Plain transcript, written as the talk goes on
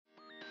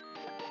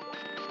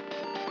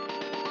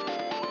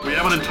We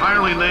haven't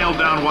entirely nailed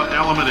down what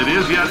element it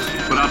is yet,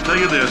 but I'll tell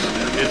you this,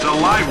 it's a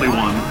lively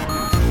one.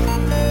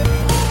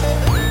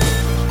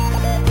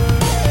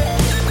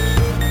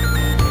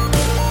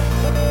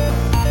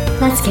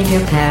 Let's give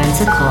your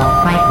parents a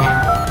call right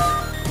now.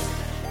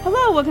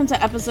 Hello, welcome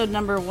to episode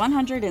number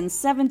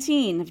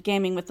 117 of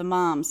Gaming with the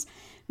Moms.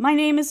 My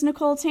name is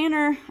Nicole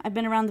Tanner. I've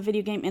been around the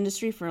video game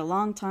industry for a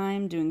long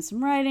time, doing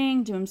some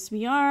writing, doing some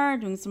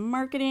PR, doing some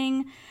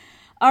marketing.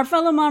 Our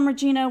fellow mom,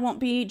 Regina, won't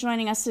be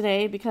joining us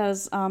today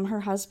because her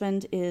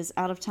husband is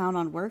out of town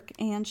on work,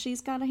 and she's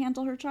got to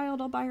handle her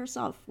child all by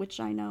herself, which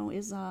I know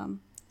is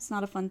it's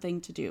not a fun thing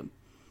to do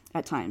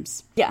at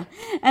times. Yeah.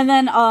 And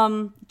then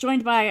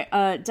joined by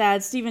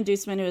Dad, Steven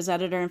Dusman, who is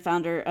editor and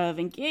founder of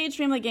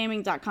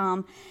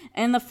EngageFamilyGaming.com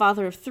and the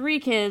father of 3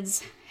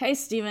 kids. Hey,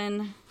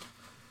 Steven.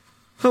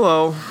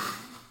 Hello.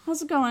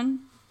 How's it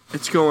going?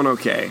 It's going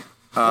okay.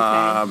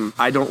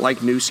 I don't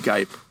like new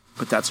Skype,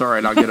 but that's all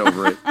right. I'll get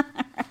over it.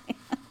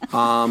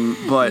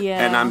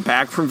 And I'm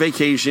back from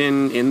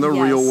vacation in the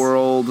real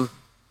world,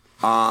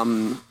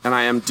 and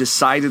I am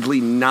decidedly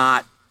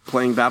not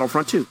playing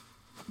Battlefront 2.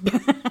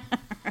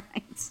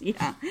 Right,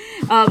 yeah.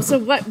 So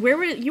where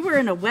were you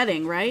in a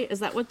wedding, right? Is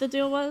that what the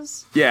deal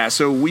was? Yeah,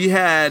 so we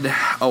had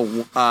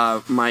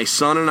my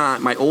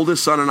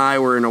oldest son and I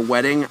were in a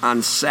wedding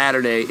on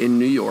Saturday in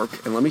New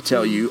York, and let me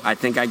tell you, I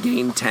think I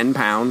gained 10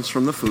 pounds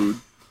from the food,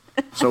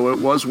 so it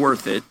was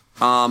worth it.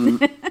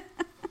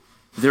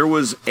 There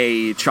was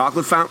a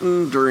chocolate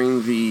fountain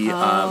during the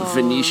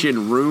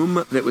Venetian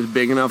room that was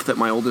big enough that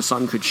my oldest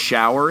son could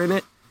shower in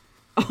it.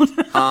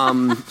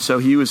 So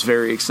he was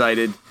very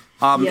excited.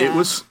 It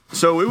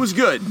was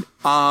good.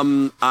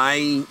 And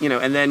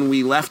then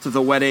we left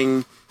the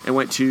wedding and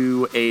went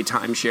to a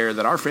timeshare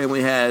that our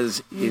family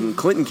has in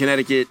Clinton,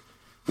 Connecticut,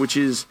 which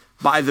is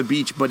by the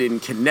beach, but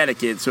in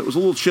Connecticut. So it was a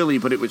little chilly,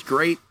 but it was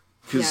great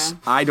because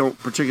I don't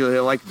particularly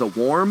like the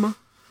warm.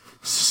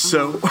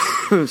 So,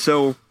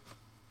 so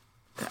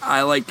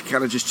I like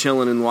kind of just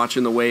chilling and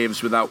watching the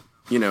waves without,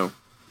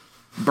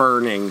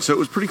 burning. So it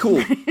was pretty cool.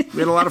 We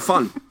had a lot of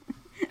fun.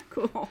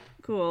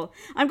 Cool.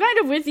 I'm kind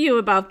of with you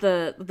about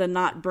the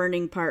not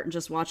burning part and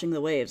just watching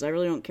the waves. I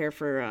really don't care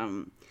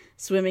for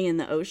swimming in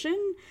the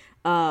ocean.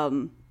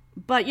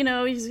 But,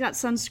 he's got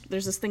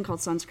there's this thing called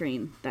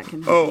sunscreen that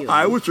can help you.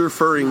 I was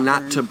referring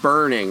not to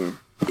burning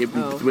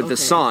with the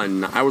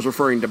sun. I was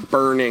referring to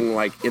burning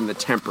like in the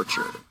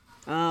temperature.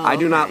 I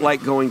do not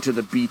like going to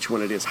the beach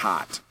when it is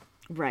hot.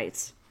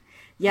 Right.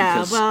 Yeah,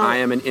 because I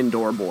am an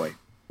indoor boy.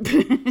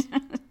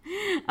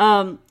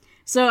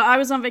 So I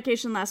was on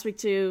vacation last week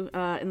too,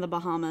 in the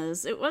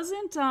Bahamas. It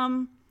wasn't,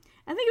 I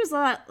think it was a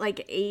lot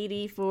like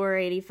 84,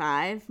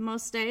 85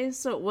 most days,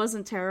 so it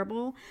wasn't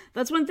terrible.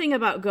 That's one thing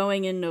about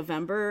going in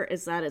November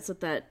is that it's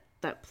at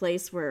that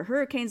place where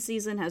hurricane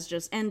season has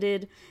just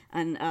ended,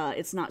 and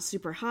it's not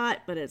super hot,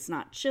 but it's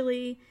not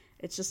chilly.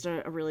 It's just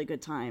a really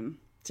good time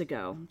to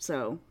go.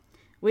 So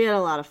we had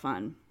a lot of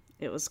fun.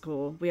 It was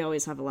cool. We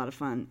always have a lot of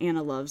fun.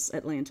 Anna loves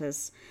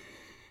Atlantis.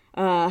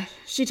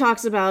 She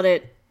talks about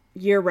it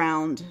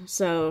year-round,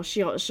 so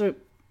she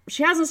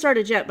hasn't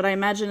started yet, but I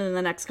imagine in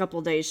the next couple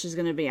of days she's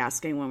going to be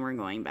asking when we're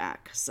going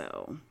back,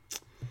 so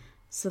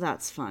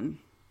that's fun.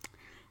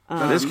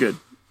 That is good.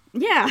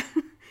 Yeah,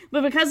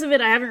 but because of it,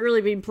 I haven't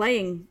really been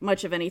playing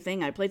much of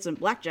anything. I played some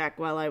blackjack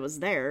while I was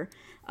there,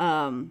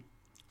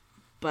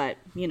 but,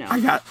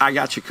 I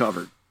got you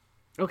covered.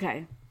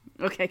 Okay,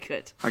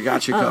 good. I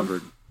got you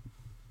covered.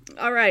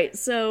 All right,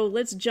 so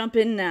let's jump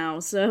in now.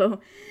 So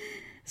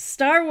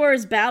Star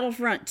Wars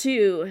Battlefront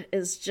 2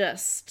 is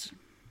just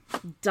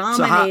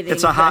dominating.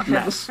 It's a hot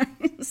mess.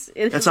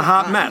 It's a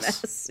hot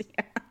mess.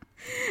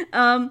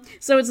 Yeah.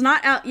 So it's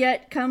not out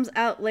yet, comes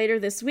out later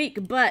this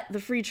week, but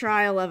the free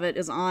trial of it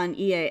is on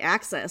EA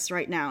Access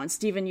right now. And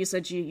Steven, you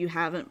said you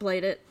haven't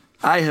played it?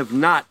 I have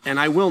not, and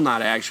I will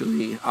not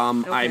actually.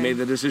 I made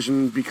the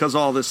decision because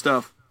of all this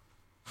stuff.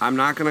 I'm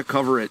not going to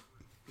cover it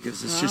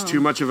because it's just too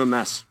much of a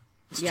mess.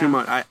 It's too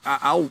much.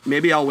 I'll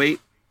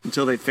wait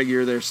until they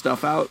figure their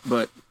stuff out,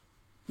 but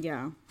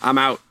I'm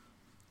out.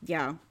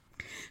 Yeah.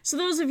 So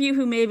those of you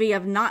who maybe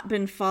have not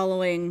been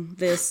following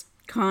this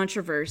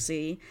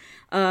controversy,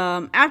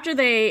 after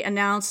they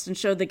announced and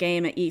showed the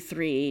game at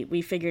E3,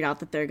 we figured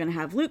out that they're going to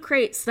have loot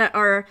crates that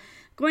are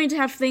going to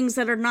have things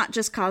that are not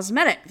just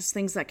cosmetics,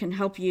 things that can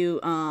help you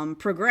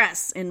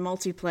progress in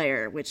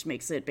multiplayer, which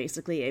makes it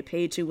basically a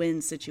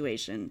pay-to-win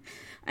situation.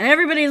 And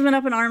everybody's been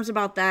up in arms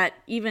about that,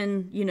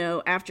 even,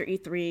 after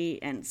E3,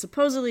 and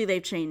supposedly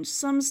they've changed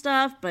some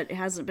stuff, but it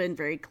hasn't been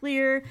very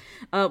clear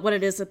what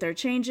it is that they're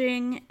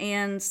changing,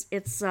 and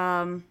it's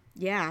a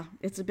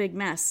big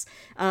mess.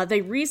 They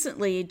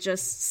recently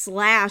just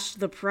slashed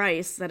the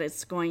price that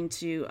it's going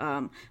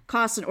to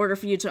cost in order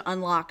for you to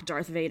unlock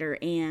Darth Vader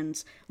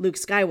and Luke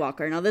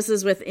Skywalker. Now, this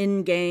is with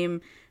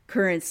in-game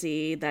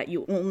currency that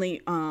you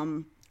only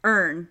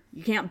earn.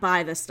 You can't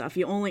buy this stuff.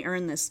 You only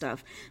earn this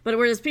stuff. But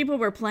whereas people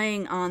were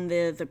playing on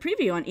the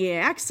preview on EA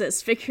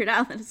Access figured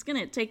out that it's going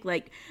to take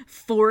like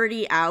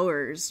 40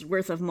 hours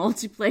worth of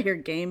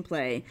multiplayer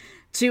gameplay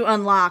to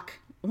unlock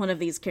one of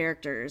these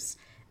characters.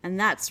 And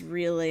that's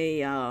really,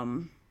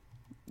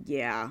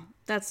 yeah,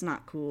 that's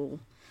not cool.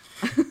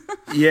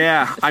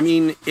 Yeah, I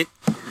mean,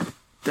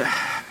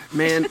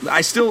 man,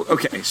 I still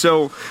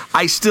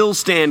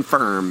stand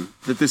firm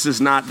that this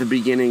is not the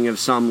beginning of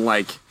some,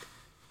 like,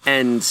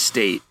 end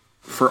state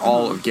for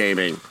all of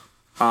gaming.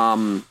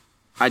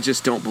 I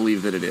just don't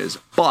believe that it is.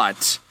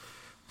 But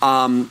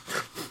I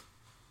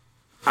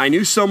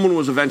knew someone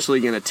was eventually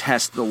going to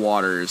test the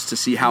waters to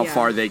see how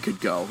far they could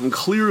go. And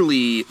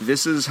clearly,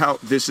 this is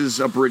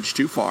a bridge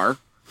too far.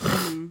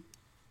 Mm-hmm.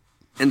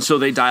 And so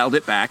they dialed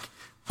it back.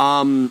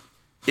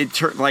 It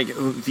turned like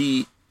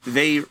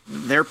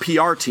their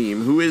PR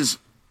team, who is,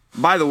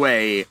 by the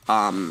way,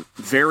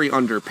 very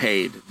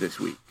underpaid this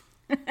week,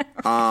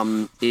 went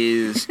on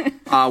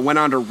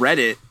to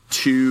Reddit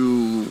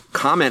to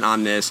comment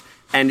on this,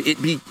 and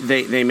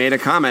they made a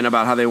comment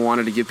about how they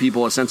wanted to give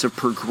people a sense of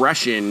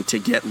progression to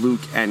get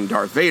Luke and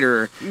Darth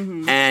Vader,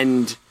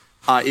 and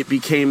it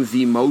became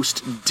the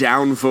most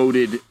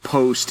downvoted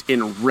post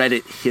in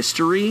Reddit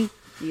history.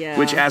 Yeah.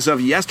 Which, as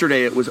of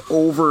yesterday, it was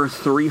over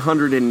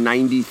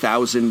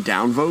 390,000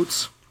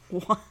 downvotes.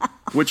 Wow.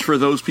 Which, for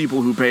those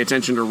people who pay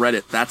attention to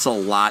Reddit, that's a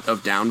lot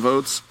of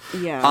downvotes.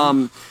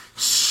 Yeah.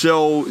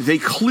 So they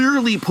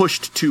clearly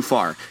pushed too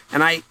far,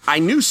 and I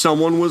knew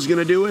someone was going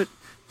to do it.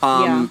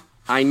 I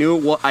knew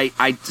it. Well,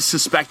 I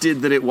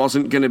suspected that it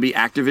wasn't going to be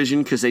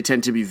Activision because they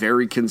tend to be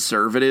very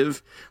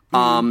conservative.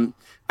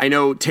 I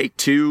know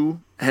Take-Two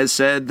has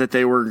said that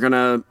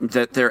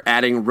they're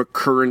adding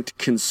recurrent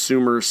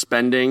consumer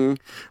spending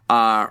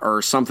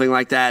or something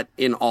like that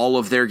in all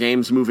of their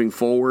games moving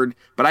forward.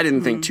 But I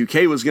didn't think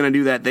 2K was going to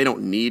do that. They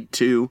don't need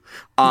to.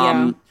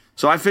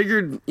 So I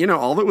figured,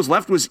 all that was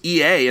left was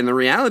EA. And the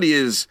reality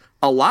is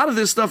a lot of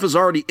this stuff is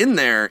already in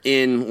there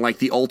in like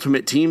the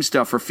Ultimate Team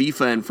stuff for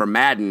FIFA and for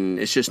Madden.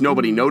 It's just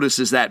nobody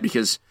notices that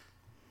because,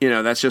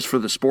 that's just for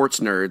the sports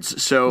nerds.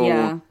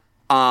 So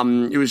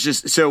it was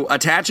just so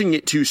attaching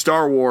it to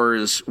Star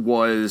Wars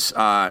was,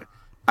 I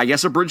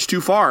guess, a bridge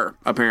too far,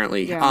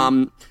 apparently.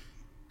 Yeah.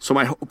 So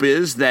my hope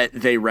is that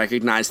they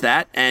recognize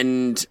that,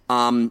 and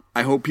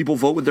I hope people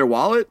vote with their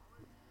wallet.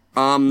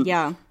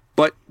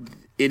 But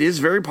it is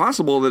very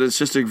possible that it's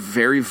just a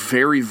very,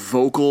 very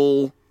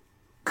vocal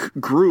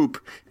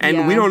group,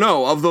 and we don't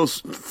know of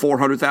those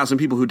 400,000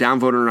 people who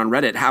downvoted on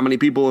Reddit. How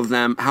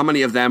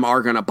many of them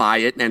are going to buy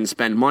it and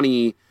spend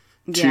money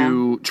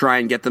to try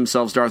and get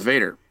themselves Darth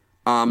Vader?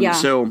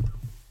 So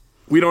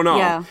we don't know.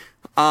 Yeah.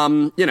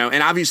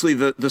 And obviously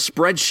the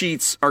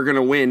spreadsheets are going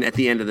to win at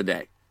the end of the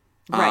day,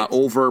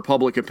 over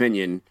public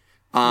opinion,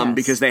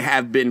 because they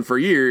have been for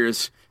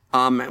years.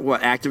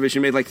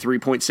 Activision made like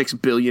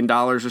 $3.6 billion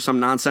or some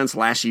nonsense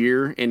last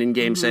year in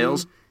in-game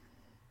sales.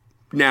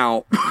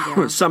 Now,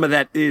 some of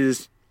that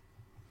is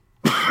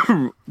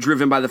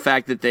driven by the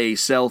fact that they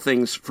sell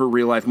things for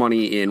real-life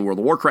money in World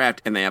of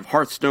Warcraft, and they have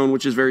Hearthstone,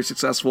 which is very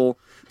successful.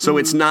 So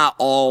it's not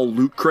all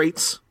loot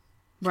crates.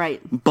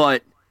 Right.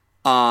 But,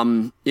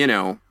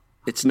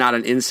 it's not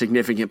an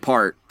insignificant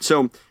part.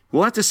 So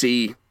we'll have to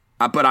see.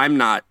 But I'm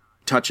not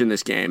touching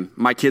this game.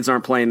 My kids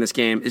aren't playing this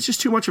game. It's just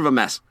too much of a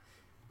mess.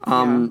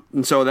 And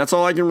so that's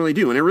all I can really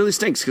do. And it really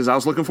stinks because I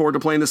was looking forward to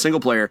playing the single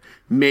player.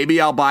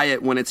 Maybe I'll buy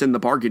it when it's in the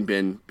bargain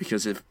bin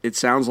because it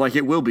sounds like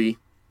it will be.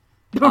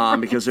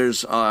 Because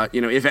there's,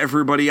 if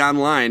everybody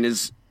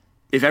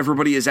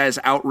is as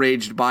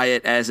outraged by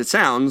it as it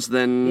sounds,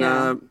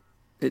 then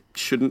it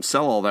shouldn't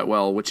sell all that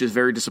well, which is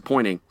very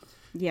disappointing.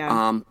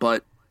 Yeah.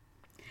 But,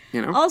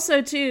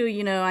 Also, too,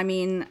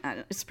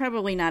 it's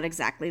probably not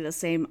exactly the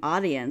same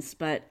audience,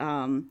 but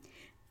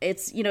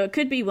it's, it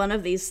could be one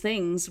of these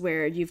things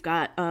where you've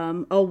got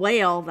a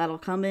whale that'll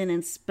come in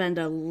and spend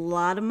a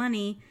lot of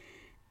money,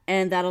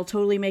 and that'll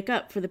totally make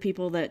up for the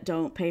people that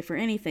don't pay for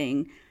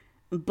anything.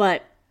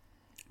 But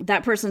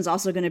that person's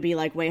also going to be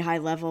like way high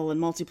level and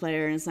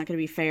multiplayer, and it's not going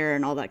to be fair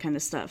and all that kind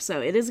of stuff.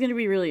 So it is going to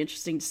be really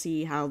interesting to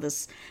see how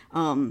this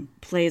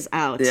plays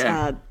out.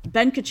 Yeah.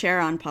 Ben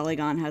Kuchera on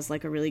Polygon has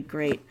like a really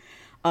great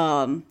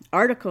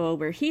article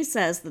where he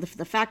says that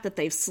the fact that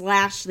they've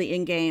slashed the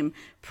in-game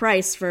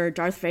price for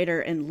Darth Vader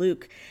and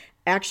Luke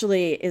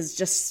actually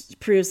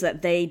proves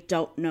that they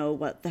don't know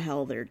what the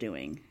hell they're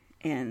doing,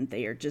 and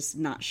they are just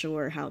not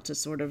sure how to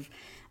sort of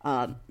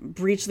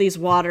breach these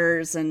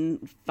waters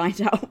and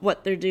find out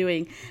what they're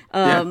doing.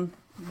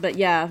 But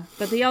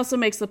he also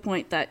makes the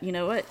point that,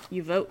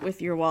 you vote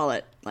with your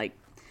wallet. Like,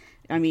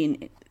 I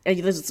mean,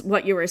 this is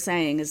what you were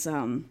saying is,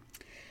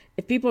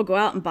 if people go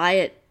out and buy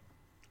it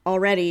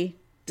already,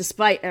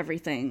 despite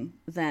everything,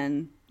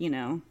 then,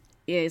 EA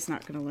is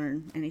not going to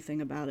learn anything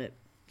about it.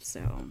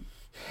 So...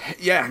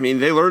 Yeah, I mean,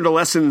 they learned a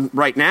lesson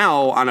right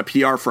now on a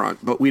PR front,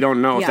 but we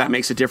don't know if that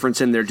makes a difference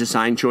in their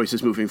design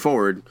choices moving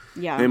forward.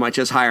 Yeah. They might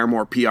just hire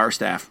more PR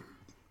staff.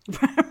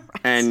 Right.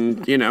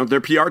 And, their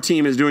PR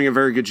team is doing a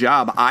very good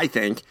job, I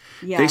think.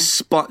 Yeah.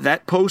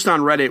 That post on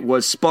Reddit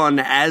was spun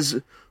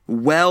as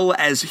well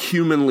as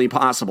humanly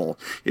possible.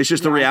 It's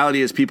just the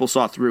reality is people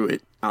saw through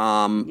it.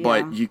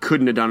 But you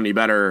couldn't have done any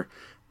better.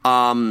 So,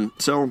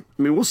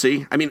 I mean, we'll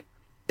see. I mean,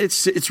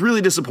 it's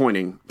really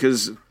disappointing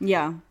because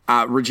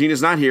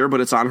Regina's not here,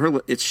 but it's on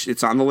her.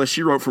 It's on the list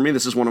she wrote for me.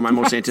 This is one of my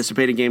most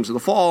anticipated games of the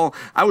fall.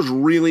 I was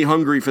really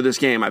hungry for this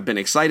game. I've been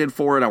excited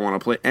for it. I want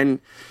to play,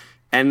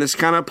 and this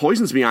kind of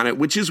poisons me on it,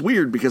 which is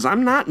weird because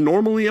I'm not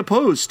normally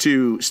opposed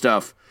to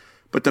stuff,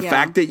 but the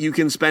fact that you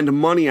can spend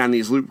money on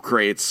these loot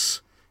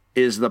crates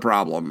is the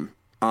problem.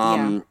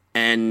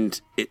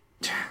 And it,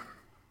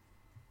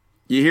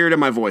 you hear it in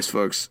my voice,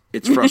 folks.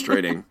 It's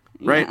frustrating,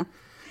 right?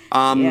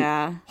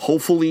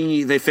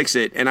 Hopefully they fix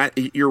it. And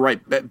you're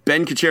right.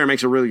 Ben Kuchera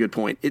makes a really good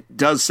point. It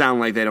does sound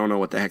like they don't know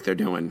what the heck they're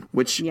doing,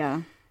 which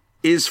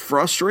is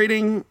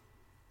frustrating.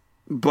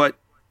 But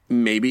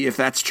maybe if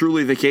that's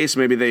truly the case,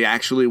 maybe they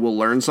actually will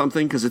learn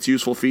something because it's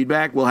useful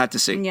feedback. We'll have to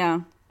see.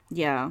 Yeah.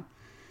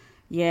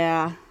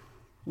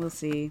 We'll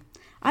see.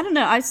 I don't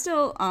know.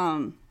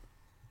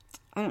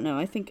 I don't know.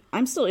 I think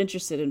I'm still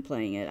interested in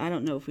playing it. I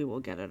don't know if we will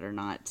get it or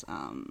not.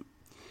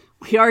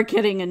 We are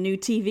getting a new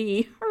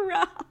TV.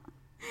 Hurrah!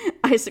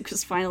 Isaac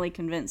was finally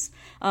convinced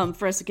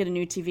for us to get a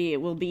new TV.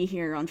 It will be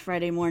here on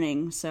Friday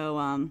morning.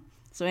 So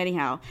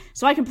anyhow,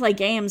 so I can play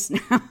games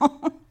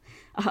now,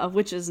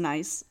 which is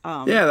nice.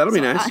 That'll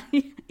be nice.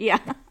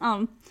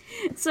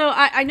 So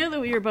I know that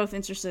we were both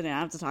interested in it. I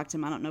have to talk to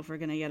him. I don't know if we're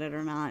going to get it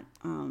or not,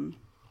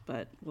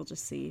 but we'll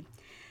just see.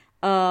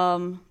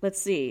 Let's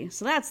see.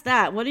 So that's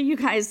that. What do you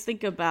guys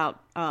think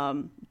about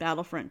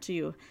Battlefront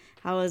 2?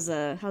 How's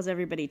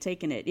everybody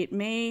taking it?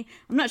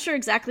 I'm not sure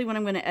exactly when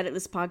I'm going to edit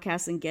this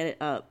podcast and get it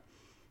up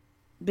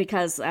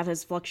because that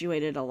has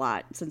fluctuated a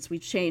lot since we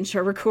changed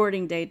our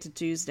recording date to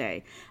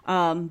Tuesday.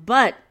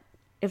 But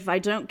if I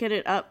don't get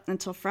it up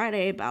until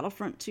Friday,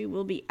 Battlefront 2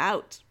 will be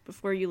out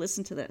before you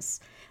listen to this.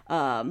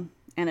 And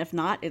if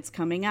not, it's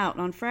coming out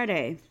on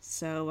Friday.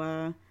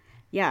 So,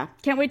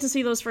 can't wait to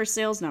see those first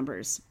sales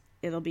numbers.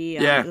 It'll be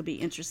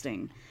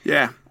interesting.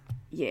 Yeah.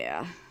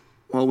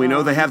 Well, we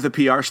know they have the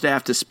PR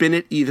staff to spin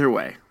it either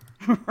way.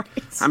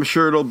 Right. I'm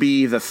sure it'll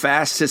be the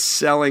fastest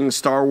selling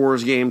Star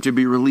Wars game to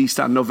be released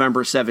on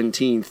November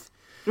 17th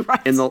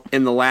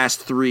in the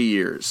last 3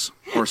 years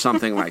or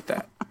something like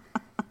that.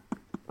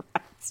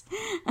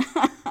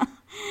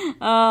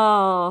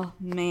 Oh,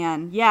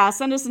 man. Yeah,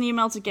 send us an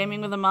email to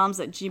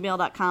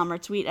gamingwiththemoms@gmail.com or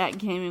tweet at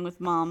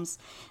gamingwithmoms.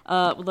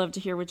 Would love to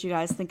hear what you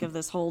guys think of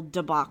this whole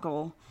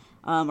debacle.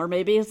 Or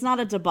maybe it's not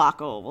a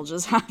debacle. We'll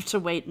just have to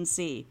wait and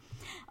see.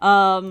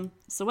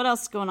 So what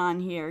else is going on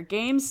here?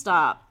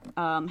 GameStop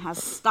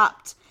has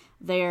stopped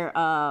their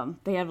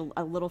they have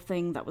a little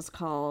thing that was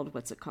called,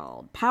 what's it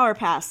called? Power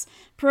Pass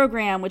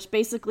program, which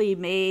basically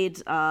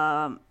made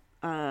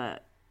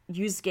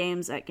used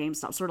games at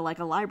GameStop, sort of like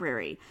a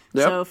library.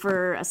 Yep. So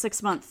for a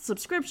 6-month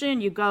subscription,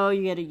 you go,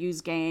 you get a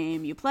used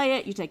game, you play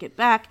it, you take it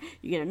back,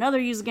 you get another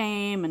used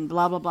game, and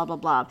blah, blah, blah, blah,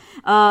 blah.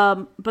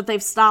 But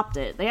they've stopped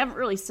it. They haven't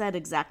really said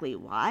exactly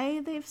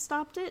why they've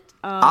stopped it.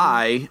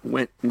 I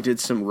went and did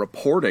some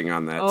reporting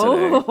on that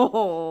today.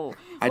 Oh,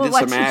 I well, did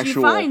what some did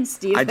actual. you find,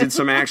 Steve? I did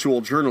some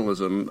actual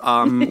journalism.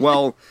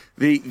 Well,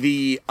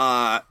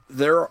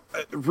 they're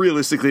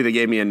realistically they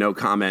gave me a no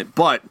comment,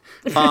 but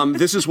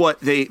this is what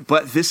they.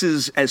 But this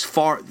is as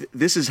far.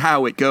 This is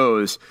how it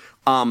goes.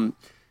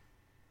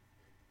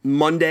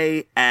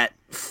 Monday at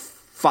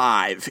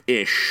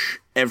 5-ish.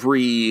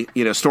 Every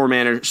store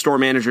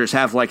managers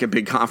have like a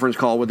big conference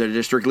call with their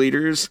district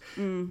leaders.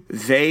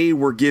 They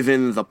were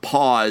given the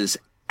pause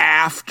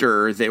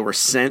after they were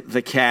sent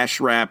the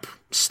cash wrap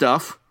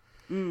stuff.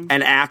 And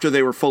after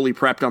they were fully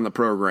prepped on the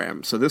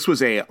program. So this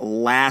was a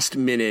last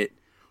minute,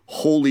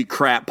 holy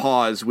crap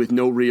pause with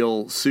no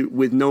real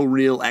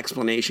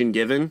explanation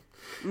given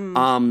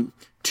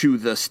to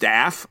the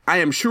staff. I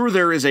am sure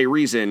there is a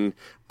reason,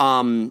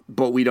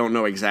 but we don't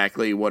know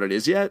exactly what it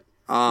is yet.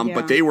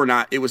 But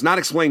it was not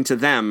explained to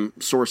them,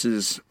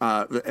 sources,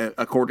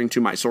 according to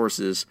my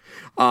sources.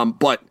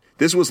 But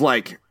this was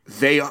like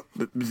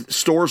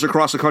stores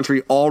across the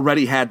country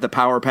already had the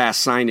Power Pass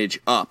signage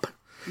up.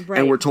 Right.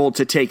 And we're told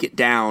to take it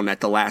down at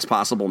the last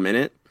possible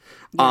minute.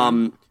 Yeah. I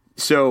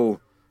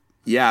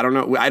don't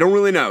know. I don't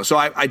really know. So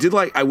I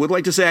would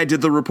like to say I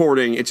did the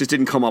reporting. It just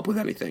didn't come up with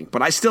anything.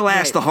 But I still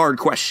asked the hard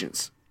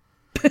questions.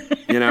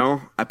 I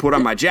put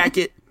on my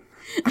jacket.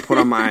 I put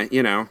on my,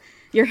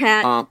 your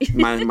hat,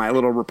 my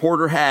little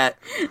reporter hat.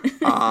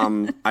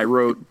 I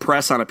wrote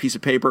press on a piece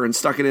of paper and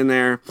stuck it in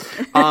there.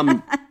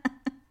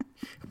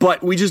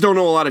 But we just don't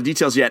know a lot of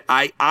details yet.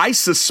 I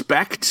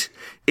suspect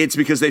it's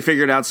because they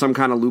figured out some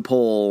kind of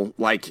loophole,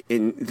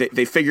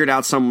 they figured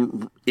out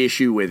some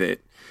issue with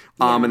it,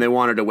 and they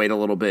wanted to wait a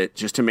little bit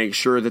just to make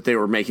sure that they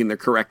were making the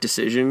correct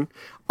decision.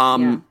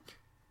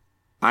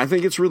 I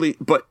think it's really,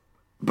 but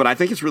I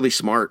think it's really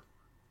smart.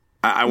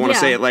 I want to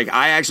say it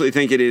I actually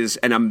think it is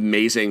an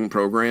amazing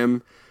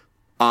program.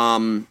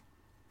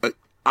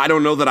 I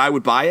don't know that I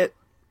would buy it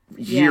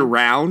year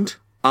round,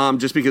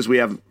 just because we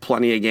have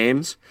plenty of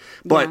games,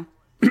 but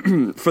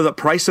for the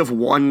price of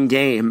one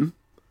game.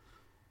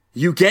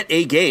 You get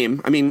a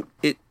game. I mean,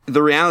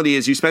 the reality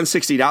is you spend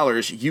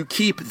 $60, you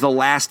keep the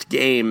last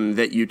game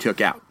that you took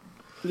out.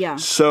 Yeah.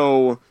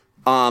 So,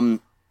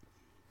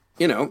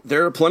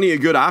 there are plenty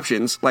of good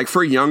options. Like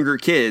for younger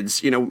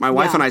kids, my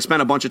wife and I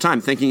spent a bunch of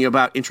time thinking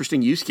about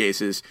interesting use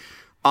cases.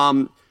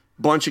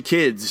 Bunch of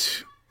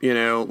kids,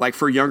 like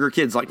for younger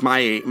kids, like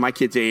my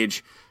kid's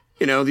age,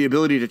 the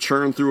ability to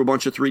churn through a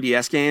bunch of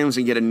 3DS games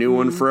and get a new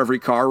one for every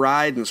car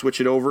ride and switch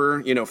it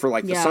over, for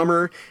like the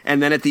summer.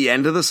 And then at the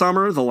end of the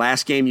summer, the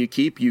last game you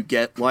keep, you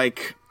get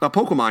like a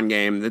Pokemon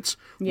game that's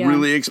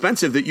really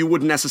expensive that you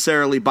wouldn't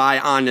necessarily buy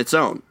on its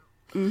own.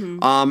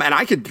 And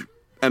I could,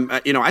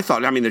 I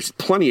thought, there's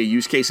plenty of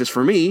use cases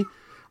for me.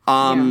 If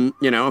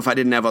I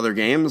didn't have other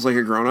games like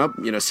a grown up,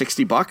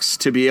 $60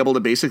 to be able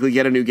to basically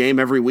get a new game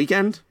every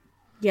weekend.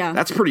 Yeah.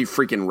 That's pretty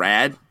freaking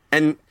rad.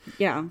 And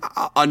yeah,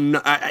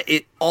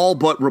 it all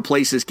but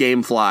replaces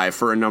GameFly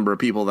for a number of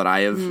people that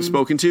I have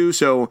spoken to.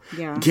 So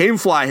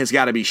GameFly has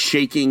got to be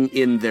shaking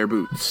in their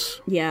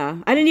boots. Yeah,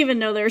 I didn't even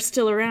know they were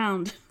still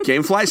around.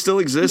 GameFly still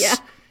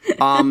exists.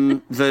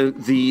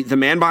 The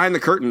man behind the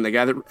curtain, the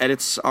guy that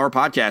edits our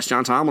podcast,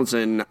 John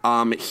Tomlinson,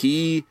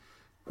 he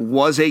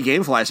was a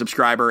GameFly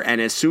subscriber,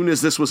 and as soon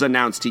as this was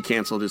announced, he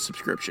canceled his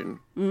subscription.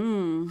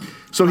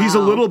 So he's a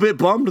little bit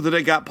bummed that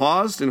it got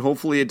paused, and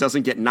hopefully it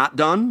doesn't get not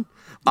done.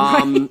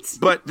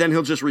 But then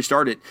he'll just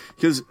restart it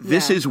because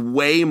this is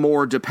way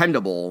more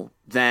dependable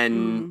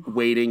than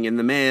waiting in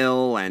the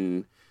mail,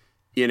 and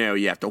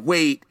you have to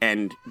wait.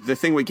 And the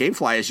thing with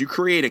GameFly is you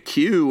create a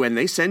queue and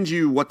they send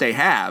you what they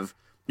have.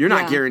 You're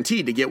not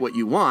guaranteed to get what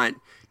you want.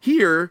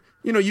 Here,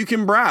 you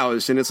can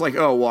browse and it's like,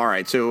 oh, well, all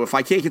right. So if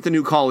I can't get the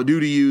new Call of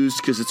Duty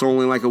used because it's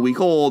only like a week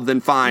old, then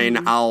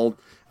fine, I'll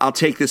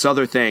take this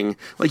other thing.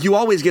 Like you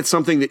always get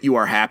something that you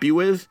are happy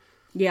with.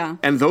 Yeah.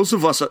 And those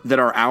of us that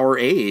are our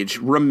age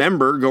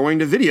remember going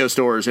to video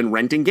stores and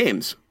renting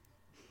games.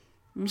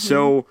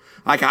 So,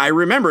 like, I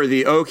remember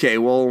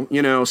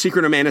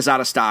Secret of Mana is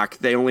out of stock.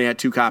 They only had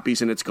 2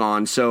 copies and it's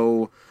gone.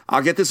 So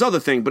I'll get this other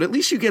thing. But at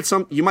least you get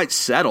you might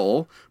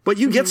settle, but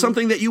you get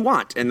something that you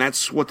want. And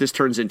that's what this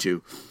turns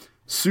into.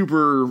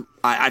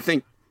 I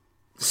think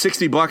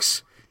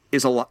 $60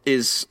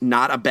 is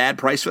not a bad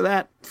price for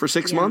that for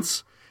 6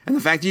 months. And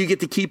the fact that you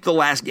get to keep the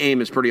last game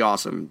is pretty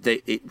awesome.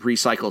 It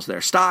recycles their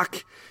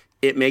stock.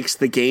 It makes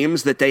the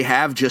games that they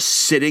have just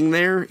sitting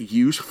there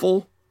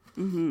useful.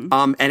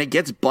 And it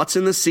gets butts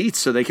in the seats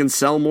so they can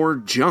sell more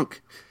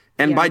junk.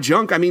 And by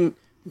junk, I mean,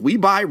 we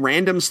buy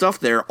random stuff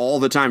there all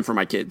the time for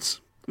my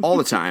kids. All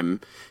the time.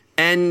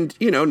 And,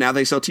 now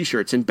they sell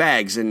T-shirts and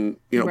bags and,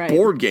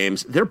 board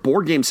games. Their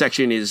board game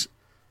section is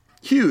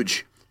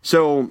huge.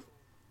 So,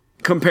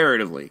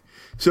 comparatively.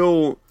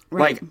 So,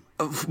 like,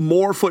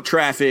 more foot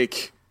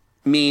traffic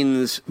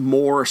means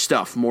more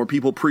stuff, more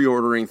people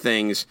pre-ordering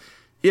things.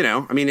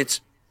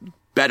 It's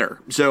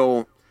better.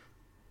 So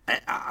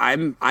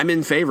I'm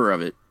in favor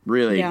of it,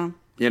 really. Yeah.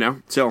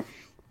 So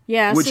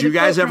yeah. Would you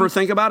guys ever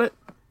think about it?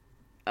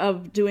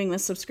 Of doing the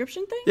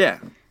subscription thing? Yeah.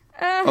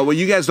 Well,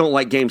 you guys don't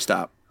like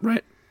GameStop,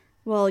 right?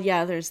 Well,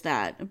 yeah, there's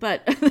that.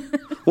 But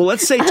well,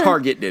 let's say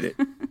Target did it.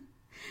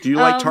 Do you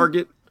like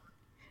Target?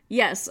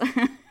 Yes.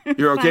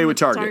 You're okay with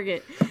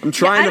Target. I'm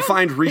trying to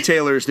find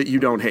retailers that you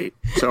don't hate.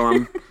 So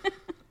I'm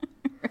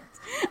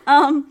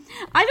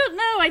I don't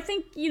know. I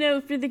think,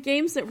 for the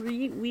games that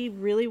we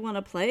really want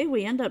to play,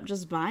 we end up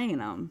just buying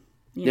them,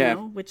 you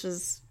know,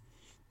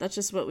 that's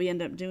just what we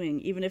end up doing,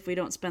 even if we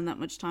don't spend that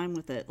much time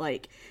with it.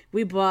 Like,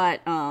 we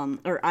bought,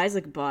 or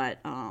Isaac bought,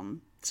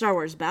 Star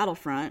Wars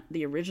Battlefront,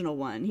 the original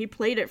one. He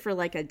played it for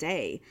like a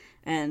day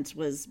and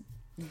was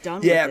done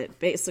with it,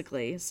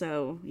 basically.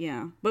 So,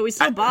 yeah. But we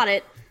still bought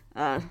it.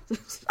 I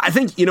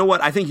think, you know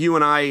what? I think you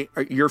and I,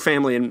 your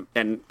family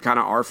and kind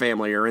of our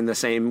family are in the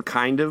same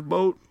kind of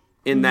boat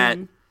in that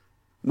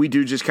we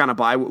do just kind of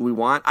buy what we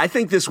want. I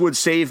think this would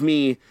save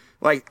me,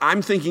 like,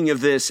 I'm thinking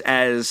of this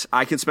as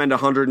I could spend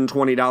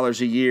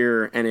 $120 a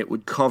year and it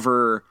would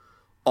cover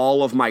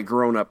all of my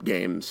grown-up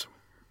games.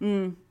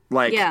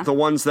 Like, the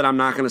ones that I'm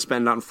not going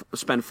to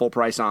spend full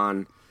price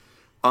on.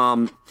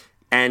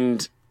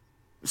 And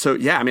so,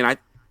 yeah, I mean,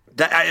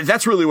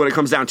 that's really what it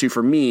comes down to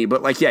for me.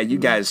 But, like, yeah, you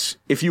guys,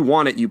 if you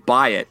want it, you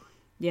buy it.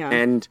 Yeah.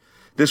 And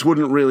this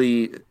wouldn't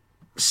really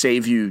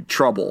save you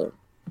trouble.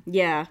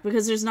 Yeah,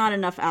 because there's not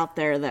enough out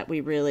there that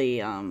we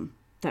really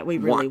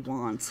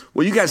want.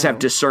 Well, you guys have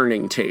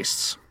discerning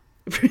tastes.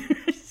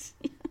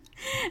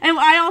 And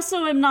I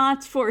also am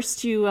not forced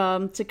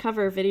to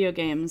cover video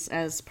games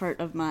as part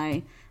of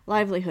my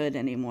livelihood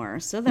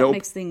anymore, so that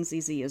makes things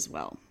easy as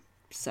well.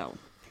 So,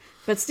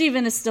 but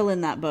Steven is still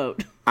in that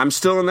boat. I'm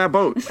still in that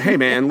boat. Hey,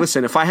 man,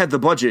 listen, if I had the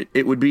budget,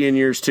 it would be in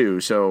yours too.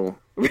 So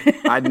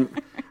I'd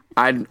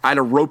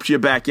have roped you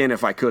back in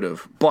if I could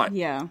have. But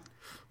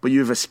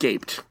you've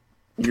escaped.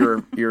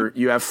 You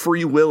have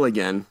free will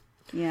again.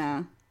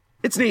 Yeah.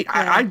 It's neat.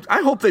 Yeah.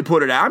 I hope they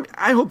put it out.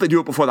 I hope they do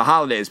it before the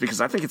holidays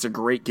because I think it's a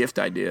great gift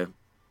idea.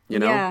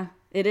 Yeah,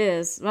 it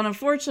is. But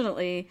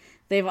unfortunately,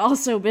 they've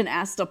also been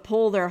asked to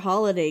pull their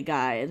holiday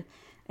guide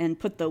and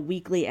put the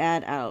weekly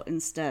ad out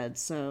instead.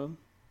 So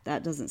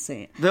that doesn't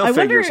say it. They'll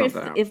figure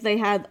something out. If they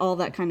had all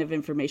that kind of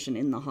information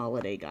in the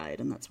holiday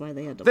guide, and that's why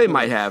they had to. They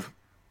might have.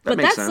 That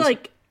makes sense.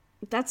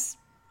 That's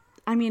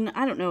I mean,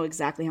 I don't know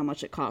exactly how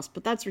much it costs,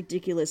 but that's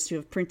ridiculous to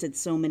have printed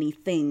so many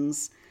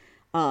things,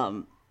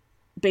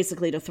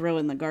 basically to throw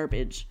in the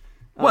garbage.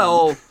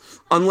 Well,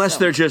 unless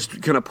they're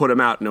just going to put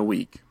them out in a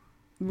week.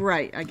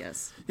 Right, I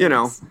guess. You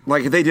know,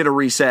 like if they did a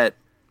reset,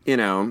 you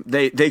know,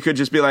 they could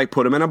just be like,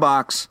 put them in a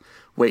box,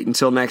 wait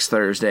until next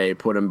Thursday,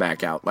 put them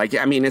back out. Like,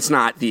 I mean, it's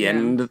not the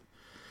end.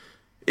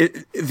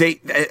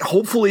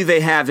 Hopefully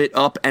they have it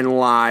up and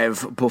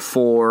live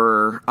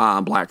before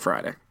Black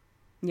Friday.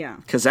 Yeah.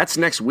 Because that's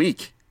next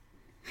week.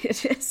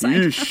 It is.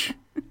 Yeesh.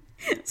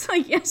 It's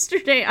like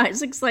yesterday,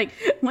 Isaac's like,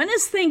 when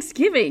is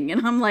Thanksgiving?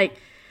 And I'm like,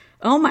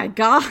 oh my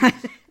God,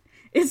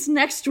 it's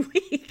next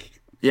week.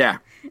 Yeah.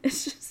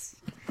 It's just,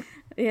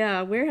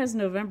 yeah, where has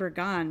November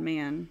gone,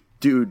 man?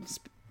 Dude,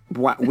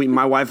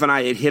 my wife and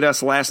I, it hit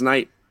us last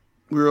night.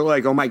 We were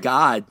like, oh my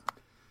God,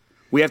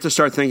 we have to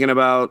start thinking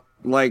about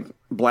like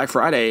Black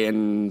Friday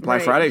and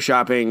Black Friday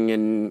shopping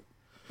and,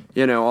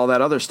 you know, all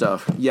that other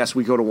stuff. Yes,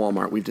 we go to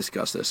Walmart. We've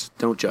discussed this.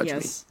 Don't judge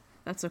me.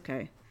 That's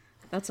okay.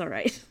 That's all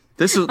right.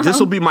 This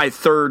will be my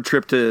third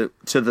trip to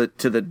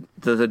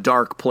the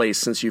dark place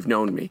since you've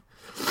known me.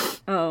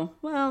 Oh,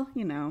 well,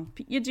 you know,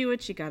 you do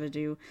what you gotta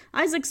do.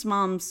 Isaac's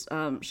mom's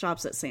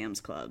shops at Sam's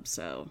Club,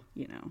 so,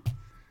 you know,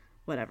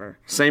 whatever.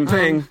 Same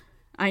thing.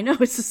 I know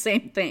it's the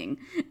same thing.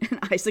 And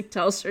Isaac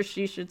tells her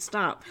she should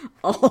stop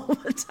all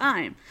the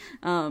time.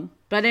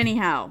 But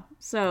anyhow,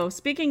 so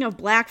speaking of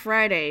Black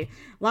Friday,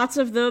 lots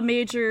of the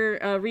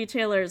major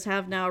retailers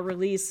have now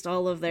released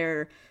all of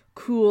their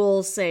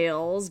cool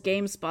sales.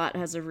 GameSpot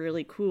has a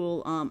really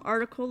cool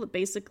article that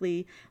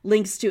basically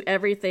links to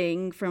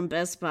everything from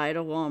Best Buy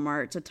to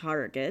Walmart to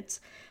Target,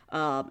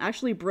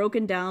 actually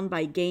broken down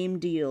by game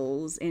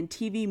deals and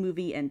TV,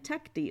 movie, and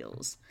tech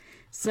deals.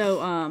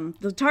 So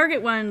the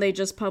Target one they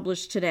just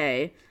published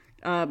today.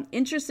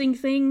 Interesting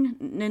thing,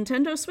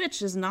 Nintendo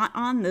Switch is not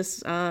on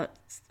this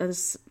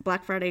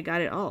Black Friday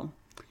guide at all,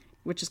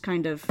 which is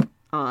kind of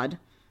odd.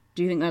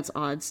 Do you think that's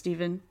odd,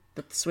 Steven,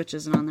 that the Switch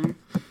isn't on there?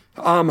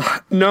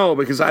 No,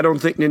 because I don't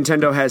think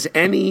Nintendo has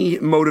any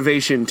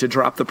motivation to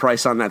drop the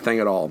price on that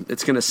thing at all.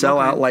 It's going to sell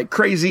out like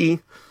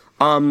crazy.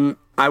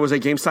 I was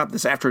at GameStop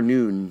this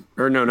afternoon,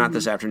 or no, not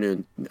this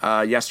afternoon,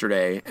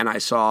 yesterday, and I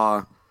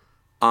saw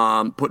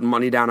putting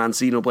money down on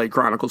Xenoblade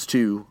Chronicles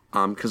 2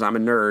 because I'm a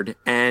nerd,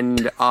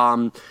 and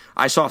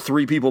I saw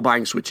 3 people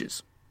buying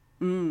Switches.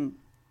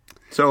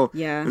 So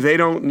they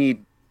don't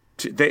need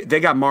to, they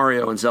got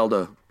Mario and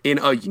Zelda in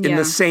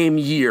the same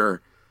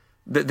year.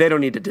 They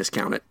don't need to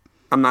discount it.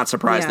 I'm not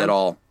surprised at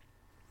all.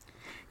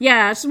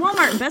 Yeah, so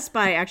Walmart and Best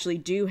Buy actually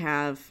do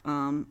have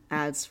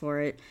ads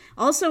for it.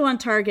 Also on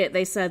Target,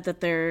 they said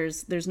that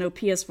there's no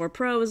PS4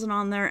 Pro isn't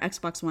on there,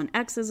 Xbox One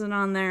X isn't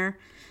on there.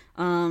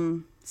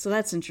 So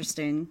that's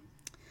interesting.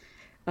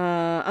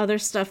 Other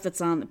stuff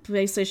that's on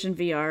PlayStation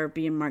VR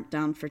being marked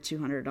down for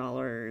 $200.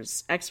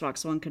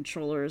 Xbox One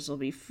controllers will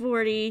be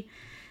 $40.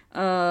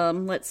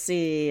 Let's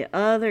see.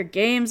 Other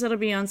games that'll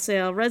be on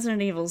sale.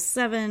 Resident Evil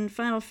 7,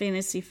 Final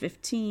Fantasy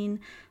 15,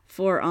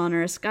 For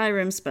Honor,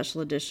 Skyrim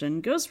Special Edition,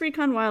 Ghost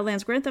Recon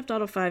Wildlands, Grand Theft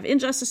Auto 5,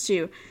 Injustice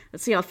 2.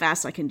 Let's see how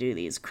fast I can do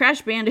these.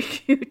 Crash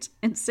Bandicoot,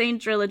 Insane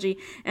Trilogy,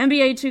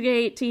 NBA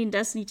 2K18,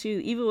 Destiny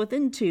 2, Evil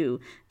Within 2,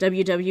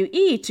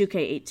 WWE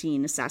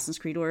 2K18, Assassin's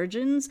Creed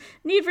Origins,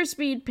 Need for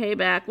Speed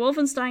Payback,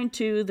 Wolfenstein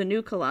 2, The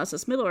New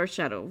Colossus, Middle-earth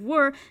Shadow of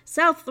War,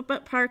 South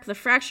Park, The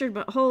Fractured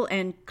But Whole,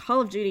 and Call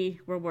of Duty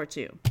World War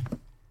II.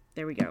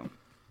 There we go.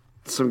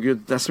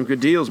 That's some good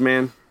deals,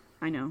 man.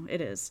 I know,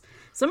 it is.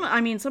 Some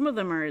of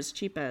them are as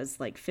cheap as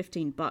like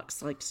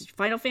 $15, like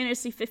Final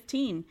Fantasy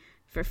 15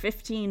 for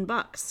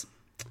 $15.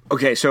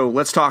 Okay, so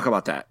let's talk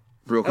about that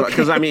real quick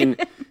because I mean,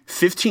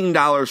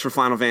 $15 for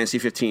Final Fantasy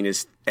 15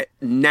 is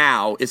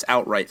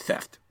outright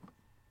theft.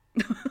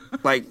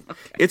 Like,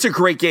 it's a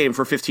great game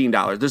for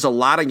 $15. There's a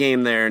lot of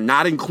game there,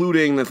 not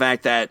including the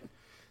fact that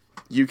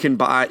you can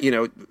buy,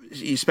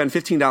 you spend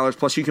 $15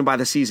 plus you can buy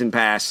the season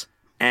pass,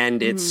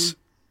 and it's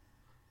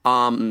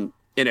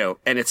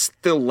and it's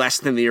still less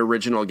than the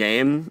original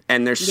game,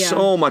 and there's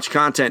so much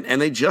content,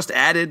 and they just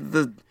added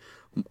the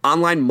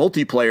online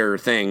multiplayer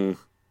thing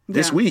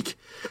this week.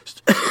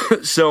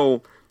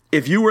 So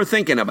if you were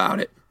thinking about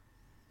it,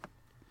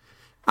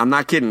 I'm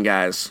not kidding,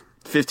 guys.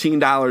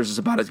 $15 is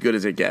about as good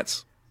as it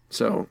gets.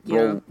 So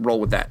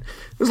roll with that.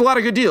 There's a lot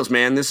of good deals,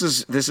 man. This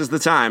is the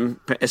time,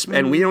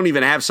 and we don't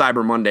even have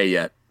Cyber Monday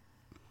yet.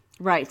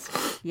 Right.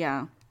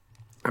 Yeah.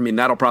 I mean,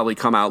 that'll probably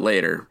come out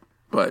later,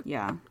 but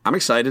I'm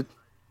excited.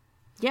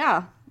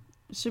 Yeah,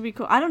 it should be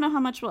cool. I don't know how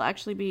much will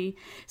actually be.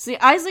 See,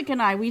 Isaac and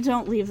I, we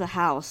don't leave the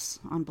house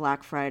on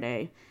Black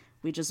Friday.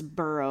 We just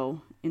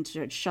burrow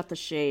into it, shut the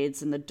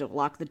shades and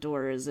lock the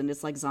doors, and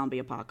it's like zombie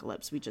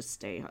apocalypse. We just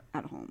stay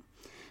at home.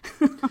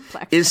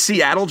 Is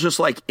Seattle just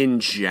like in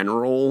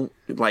general,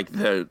 like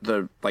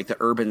the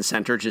urban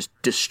center just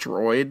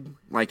destroyed?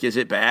 Like, is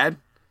it bad?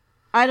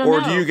 I don't know.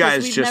 Or do you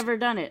guys we've never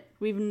done it.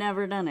 We've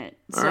never done it.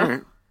 So, all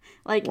right.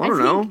 Like, well, I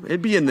don't know.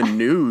 It'd be in the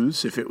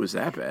news if it was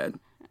that bad.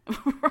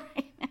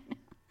 Right.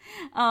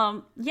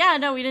 Yeah,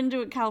 no, we didn't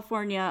do it in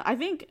California. I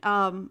think,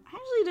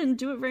 actually actually didn't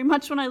do it very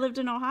much when I lived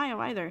in Ohio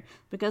either,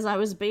 because I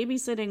was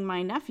babysitting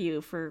my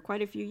nephew for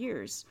quite a few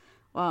years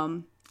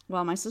while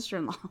my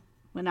sister-in-law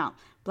went out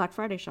Black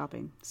Friday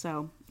shopping.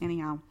 So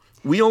anyhow.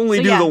 We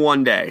only do the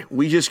one day.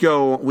 We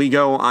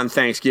go on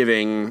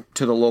Thanksgiving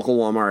to the local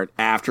Walmart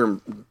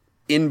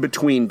in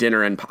between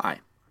dinner and pie.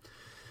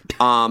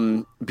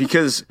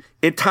 Because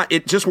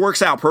it just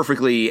works out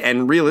perfectly,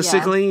 and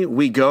realistically,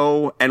 we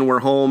go and we're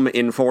home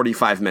in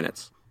 45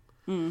 minutes.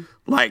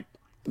 Like,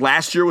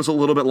 last year was a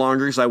little bit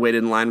longer because I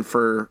waited in line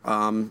for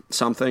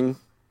something,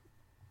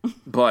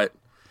 but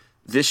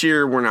this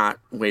year we're not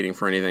waiting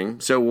for anything.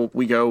 So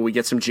we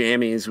get some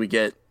jammies, we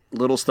get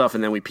little stuff,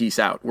 and then we peace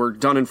out. We're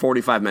done in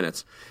 45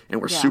 minutes,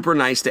 and we're super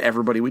nice to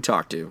everybody we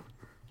talk to.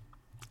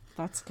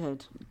 That's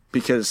good.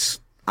 Because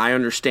I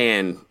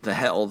understand the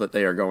hell that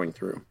they are going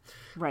through.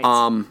 Right.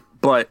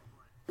 But,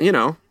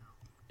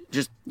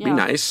 just be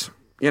nice,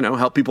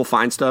 help people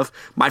find stuff.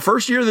 My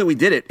first year that we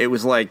did it, it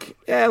was like,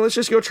 let's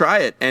just go try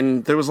it.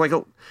 And there was like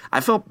I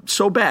felt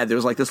so bad. There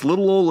was like this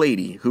little old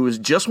lady who was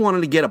just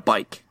wanted to get a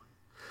bike.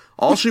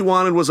 All she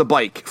wanted was a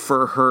bike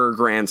for her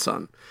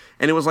grandson.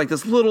 And it was like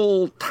this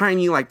little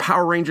tiny like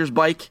Power Rangers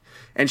bike.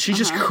 And she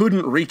just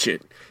couldn't reach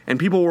it. And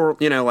people were,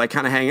 like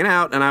kind of hanging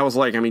out. And I was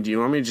like, do you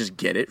want me to just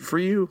get it for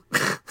you?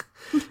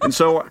 And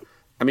so,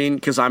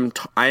 because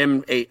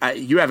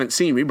you haven't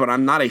seen me, but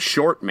I'm not a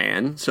short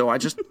man. So I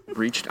just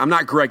reached, I'm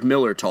not Greg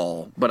Miller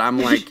tall, but I'm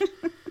like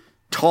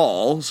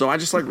tall. So I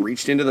just like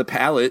reached into the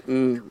pallet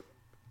and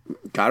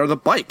got her the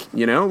bike,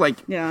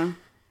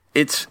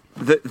 it's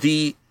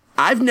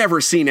I've never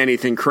seen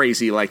anything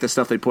crazy like the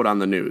stuff they put on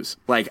the news.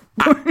 Like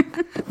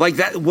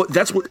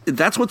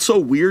that's what's so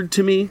weird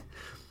to me.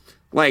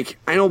 Like,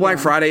 I know Black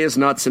Friday is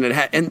nuts, and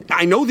and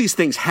I know these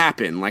things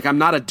happen. Like, I'm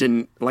not a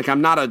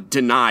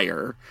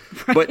denier.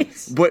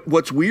 Right. But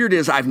what's weird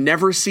is I've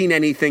never seen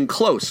anything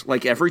close.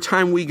 Like, every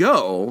time we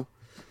go,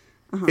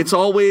 it's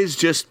always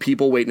just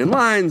people waiting in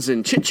lines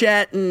and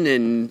chit-chatting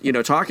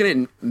and, talking.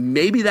 And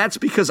maybe that's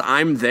because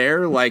I'm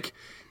there, like,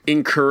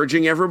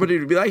 encouraging everybody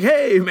to be like,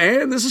 hey,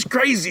 man, this is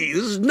crazy.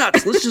 This is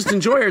nuts. Let's just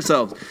enjoy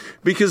ourselves.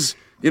 Because...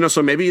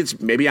 so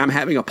maybe I'm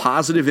having a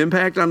positive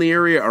impact on the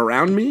area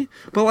around me,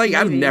 but like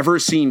I've never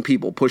seen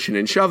people pushing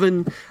and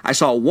shoving. I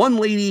saw one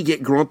lady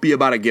get grumpy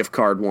about a gift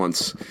card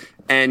once,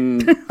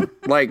 and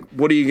like,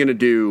 what are you gonna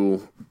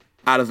do?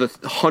 Out of the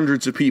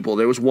hundreds of people,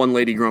 there was one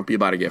lady grumpy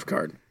about a gift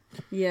card.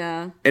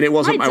 Yeah, and it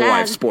wasn't my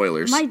wife.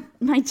 Spoilers.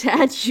 My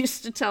dad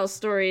used to tell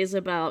stories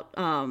about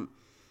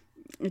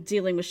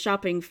dealing with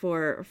shopping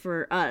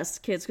for us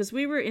kids, because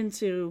we were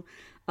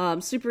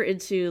super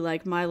into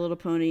like My Little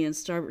Pony and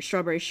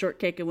Strawberry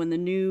Shortcake, and when the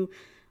new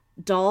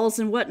dolls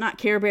and whatnot,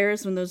 Care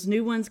Bears, when those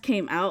new ones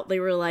came out, they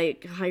were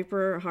like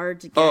hyper hard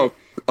to get. Oh,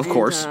 of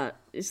course.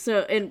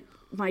 And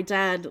my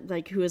dad,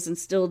 like, who has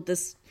instilled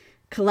this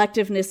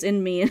collectiveness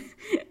in me,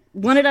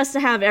 wanted us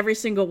to have every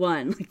single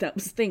one. Like, that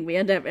was the thing. We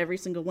had to have every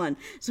single one.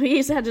 So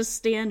he had to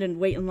stand and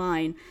wait in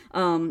line.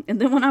 And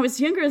then when I was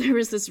younger, there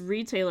was this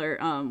retailer,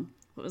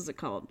 what was it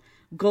called?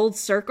 Gold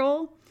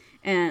Circle.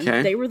 And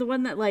they were the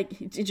one that, like,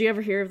 did you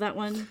ever hear of that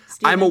one,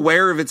 Steven? I'm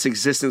aware of its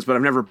existence, but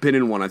I've never been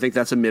in one. I think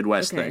that's a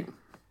Midwest thing.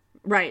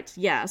 Right,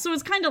 yeah. So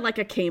it's kind of like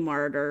a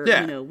Kmart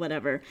or,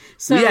 whatever.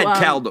 So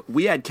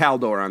we had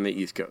Caldor on the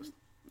East Coast.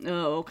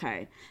 Oh,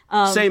 okay.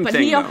 Same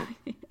thing, though.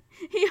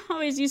 He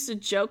always used to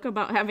joke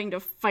about having to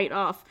fight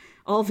off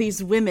all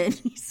these women,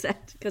 he said,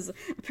 because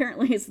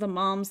apparently it's the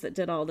moms that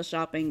did all the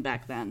shopping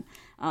back then.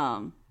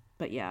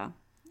 But yeah.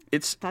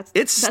 It's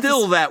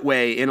still that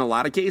way in a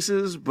lot of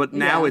cases, but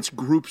now it's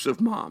groups of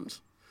moms.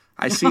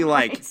 I see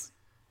like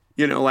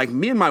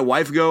me and my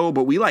wife go,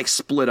 but we like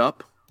split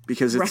up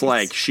because it's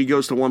like she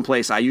goes to one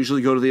place. I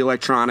usually go to the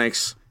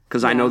electronics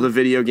because I know the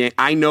video game.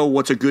 I know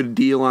what's a good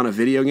deal on a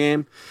video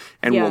game,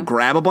 and we'll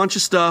grab a bunch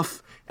of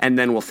stuff, and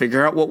then we'll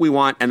figure out what we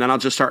want, and then I'll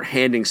just start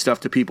handing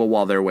stuff to people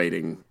while they're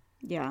waiting.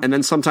 Yeah. And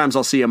then sometimes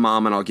I'll see a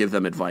mom and I'll give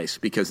them advice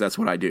because that's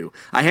what I do.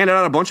 I handed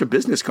out a bunch of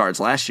business cards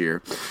last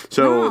year.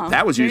 So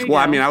that was useful.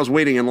 I mean, I was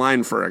waiting in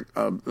line for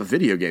a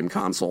video game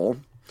console.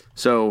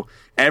 So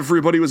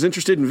everybody was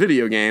interested in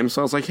video games.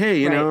 So I was like, hey,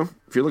 you know,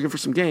 if you're looking for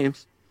some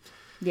games.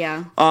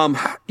 Yeah.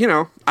 But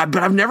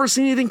I've never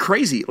seen anything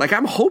crazy. Like,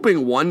 I'm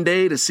hoping one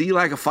day to see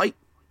like a fight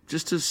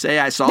just to say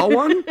I saw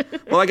one.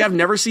 But like, I've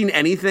never seen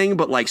anything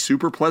but like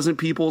super pleasant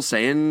people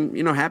saying,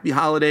 happy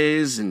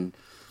holidays and,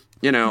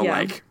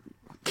 like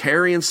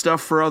carrying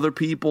stuff for other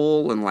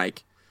people and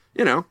like,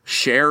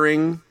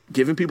 sharing,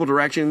 giving people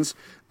directions.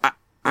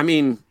 I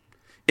mean,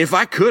 if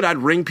I could, I'd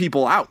ring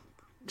people out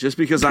just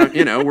because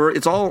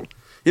it's all,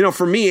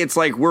 for me, it's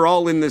like, we're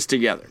all in this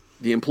together.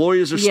 The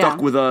employees are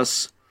stuck with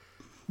us.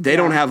 They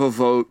don't have a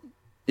vote,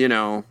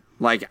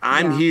 like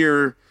I'm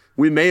here.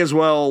 We may as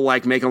well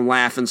like make them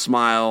laugh and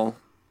smile,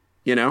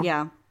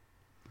 Yeah.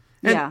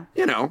 And,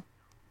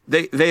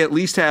 They at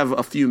least have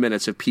a few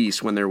minutes of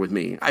peace when they're with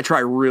me. I try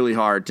really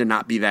hard to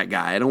not be that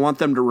guy. I don't want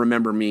them to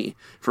remember me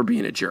for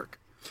being a jerk.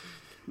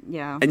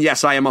 Yeah. And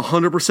yes, I am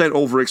 100%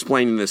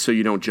 over-explaining this so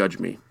you don't judge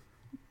me.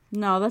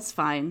 No, that's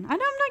fine. I'm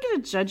not not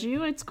going to judge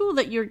you. It's cool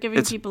that you're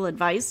giving people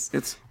advice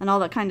and all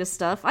that kind of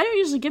stuff. I don't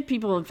usually give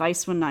people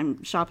advice when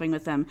I'm shopping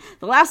with them.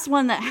 The last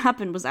one that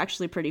happened was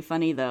actually pretty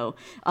funny, though.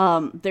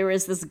 There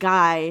was this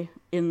guy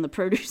in the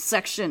produce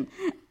section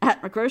at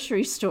a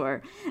grocery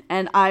store,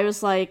 and I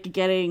was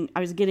getting,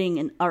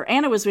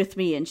 Anna was with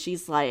me, and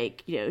she's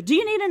like, do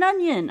you need an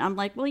onion? I'm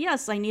like, well,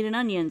 yes, I need an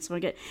onion. So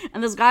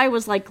and this guy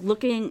was like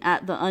looking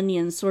at the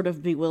onions sort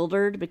of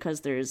bewildered,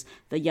 because there's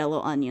the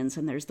yellow onions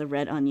and there's the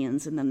red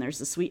onions and then there's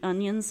the sweet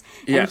onions.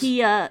 Yes.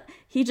 And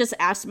he just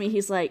asked me,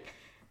 he's like,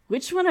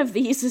 which one of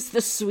these is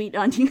the sweet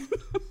onion?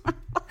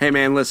 Hey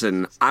man,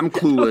 listen, I'm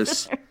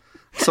clueless.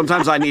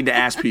 Sometimes I need to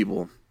ask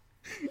people.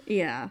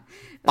 Yeah.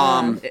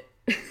 While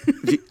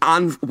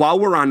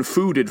we're on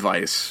food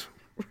advice,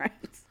 right.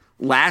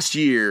 Last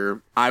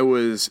year I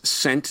was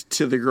sent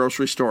to the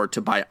grocery store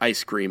to buy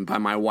ice cream by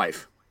my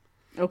wife.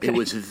 Okay. It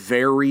was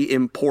very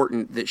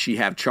important that she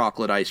have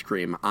chocolate ice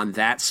cream on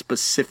that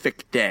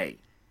specific day.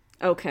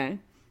 Okay.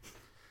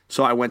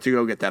 So I went to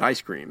go get that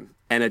ice cream,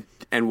 and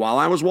while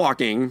I was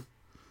walking,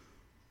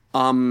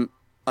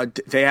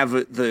 they have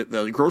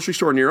the grocery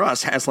store near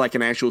us has like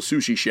an actual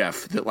sushi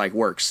chef that like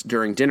works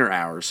during dinner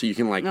hours, so you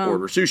can like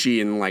order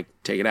sushi and like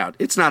take it out.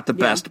 It's not the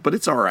best, but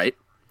it's all right.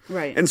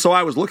 Right. And so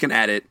I was looking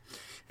at it,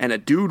 and a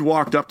dude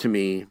walked up to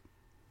me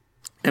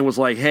and was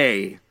like,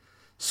 "Hey,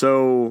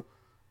 so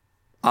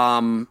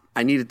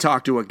I need to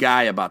talk to a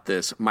guy about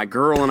this. My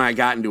girl and I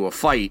got into a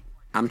fight.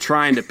 I'm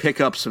trying to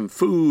pick up some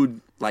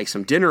food, like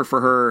some dinner for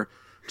her,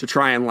 to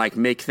try and like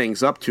make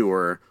things up to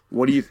her.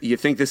 What do you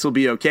think this will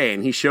be okay?"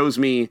 And he shows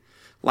me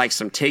like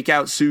some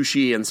takeout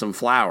sushi and some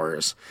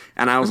flowers.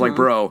 And I was like,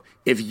 bro,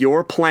 if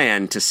your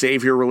plan to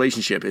save your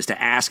relationship is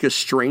to ask a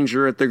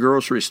stranger at the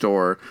grocery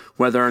store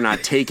whether or not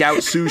takeout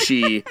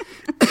sushi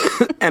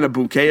and a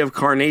bouquet of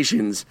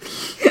carnations,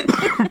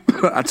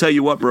 I'll tell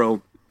you what,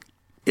 bro,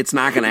 it's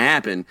not going to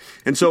happen.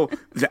 And so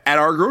at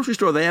our grocery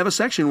store, they have a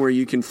section where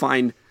you can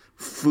find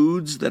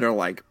foods that are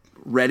like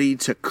ready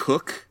to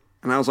cook.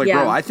 And I was like,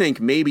 bro, I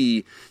think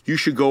maybe you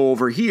should go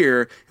over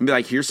here and be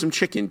like, here's some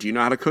chicken. Do you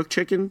know how to cook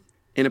chicken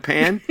in a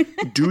pan?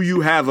 Do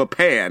you have a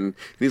pan? And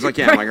he's like,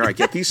 yeah. I'm like, all right,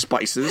 get these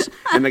spices.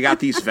 And they got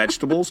these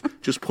vegetables.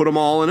 Just put them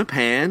all in a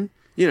pan,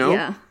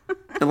 and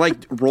like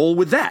roll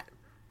with that.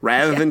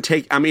 Rather than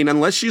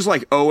unless she's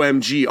like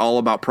OMG all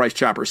about Price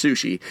Chopper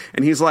sushi.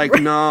 And he's like,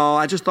 no,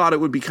 I just thought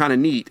it would be kind of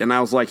neat. And I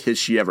was like, has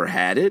she ever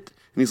had it?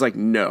 And he's like,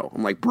 no.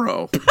 I'm like,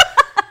 bro,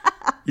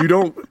 you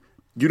don't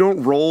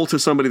roll to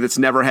somebody that's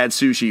never had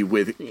sushi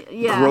with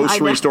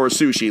grocery store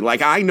sushi.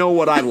 Like, I know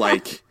what I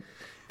like,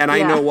 and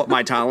I know what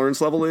my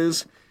tolerance level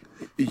is.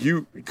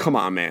 Come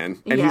on,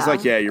 man. And he's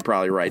like, yeah, you're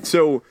probably right.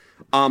 So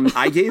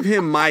I gave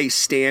him my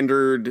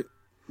standard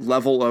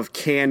level of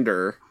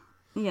candor.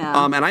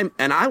 Yeah.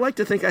 And I like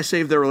to think I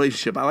saved their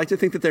relationship. I like to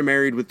think that they're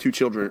married with 2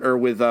 children, or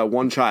with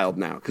 1 child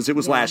now, because it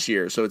was last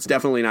year, so it's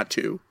definitely not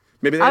 2.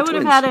 Maybe they're twins.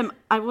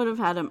 I would have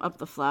had him up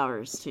the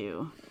flowers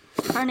too.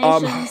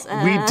 Carnations.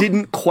 We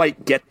didn't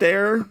quite get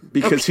there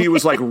because he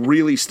was like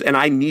really, and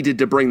I needed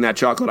to bring that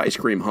chocolate ice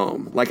cream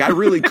home. Like, I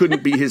really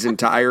couldn't be his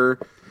entire.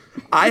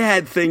 I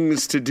had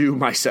things to do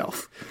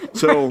myself.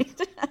 So,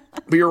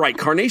 but you're right.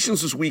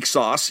 Carnations is weak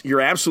sauce.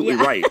 You're absolutely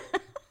right.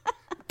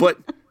 But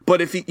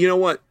if he, you know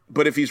what?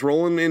 But if he's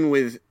rolling in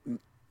with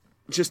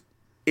just,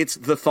 it's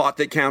the thought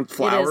that counts,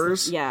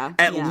 flowers.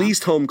 At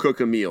least home cook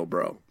a meal,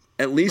 bro.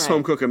 At least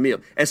home cook a meal,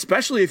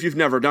 especially if you've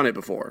never done it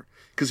before.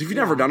 Because if you've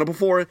never done it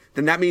before,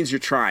 then that means you're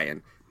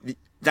trying.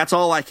 That's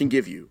all I can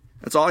give you.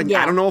 That's all I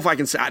don't know if I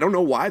can say. I don't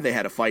know why they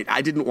had a fight.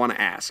 I didn't want to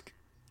ask.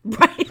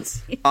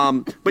 Right.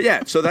 But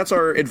yeah, so that's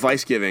our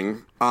advice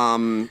giving.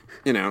 So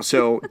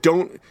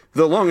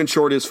the long and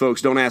short is,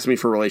 folks, don't ask me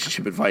for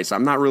relationship advice.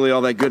 I'm not really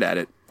all that good at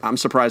it. I'm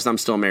surprised I'm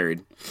still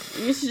married.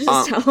 You should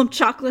just tell them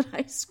chocolate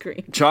ice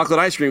cream. Chocolate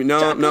ice cream.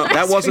 No,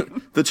 that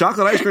wasn't. The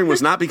chocolate ice cream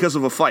was not because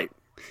of a fight.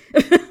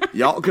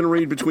 Y'all can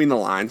read between the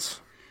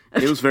lines.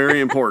 It was very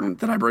important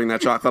that I bring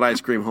that chocolate ice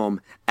cream home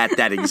at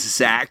that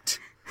exact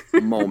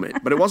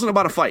moment. But it wasn't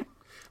about a fight.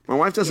 My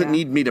wife doesn't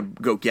need me to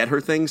go get her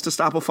things to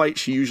stop a fight.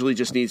 She usually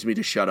just needs me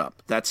to shut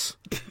up.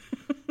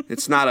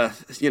 It's not a,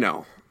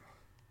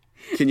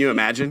 can you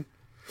imagine?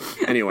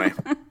 Anyway.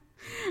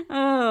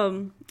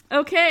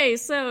 Okay,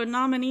 so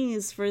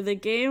nominees for the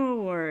Game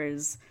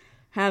Awards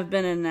have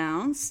been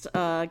announced.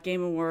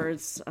 Game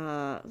Awards,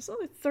 so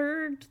the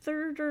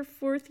third or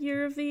fourth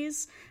year of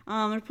these.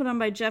 They're put on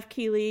by Jeff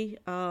Keighley.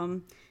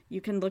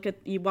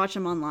 You watch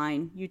them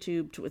online,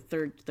 YouTube with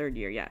third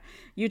year,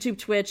 YouTube,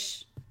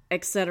 Twitch,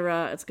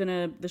 etc.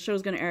 The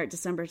show's gonna air at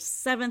December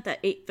 7th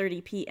at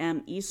 8:30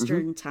 p.m.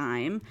 Eastern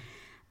time,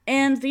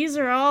 and these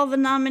are all the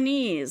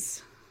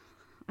nominees.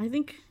 I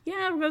think,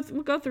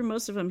 we'll go through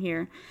most of them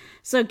here.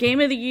 So, Game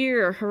of the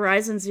Year: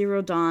 Horizon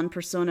Zero Dawn,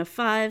 Persona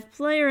 5,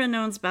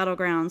 PlayerUnknown's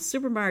Battlegrounds,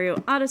 Super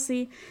Mario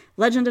Odyssey,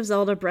 Legend of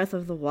Zelda: Breath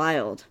of the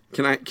Wild.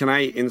 Can I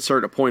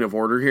insert a point of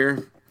order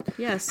here?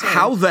 Yes.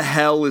 How the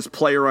hell is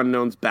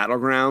PlayerUnknown's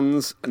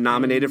Battlegrounds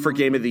nominated for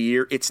Game of the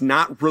Year? It's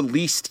not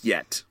released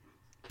yet.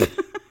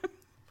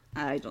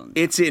 I don't know.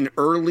 It's in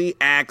early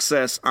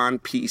access on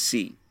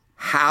PC.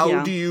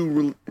 How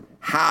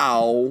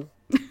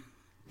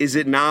is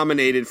it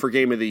nominated for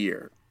Game of the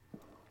Year?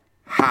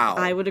 How?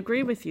 I would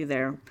agree with you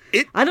there.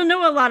 I don't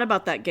know a lot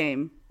about that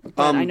game,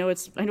 but I know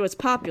it's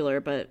popular,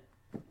 but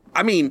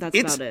I mean, that's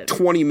it's about it.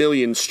 20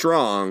 million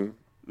strong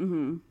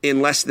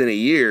in less than a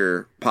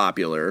year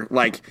popular.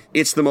 Like,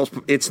 it's the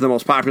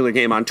most popular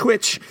game on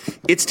Twitch.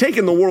 It's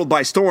taken the world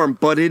by storm,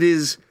 but it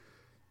is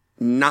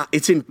not,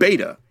 it's in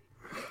beta.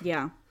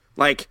 Yeah.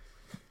 Like,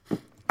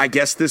 I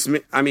guess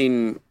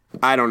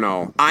I don't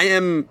know.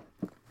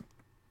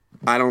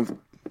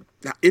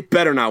 It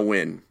better not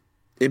win.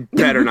 It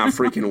better not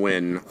freaking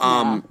win.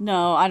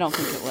 No, I don't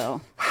think it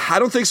will. I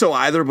don't think so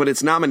either, but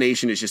its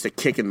nomination is just a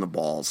kick in the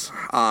balls.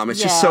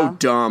 It's just so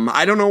dumb.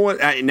 I don't know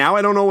what I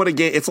don't know what a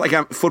game. It's like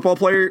a football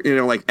player,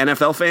 like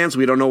NFL fans.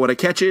 We don't know what a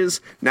catch is.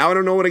 Now I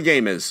don't know what a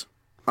game is.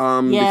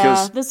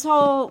 Because this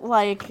whole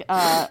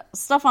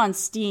stuff on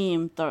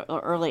Steam, the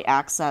early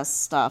access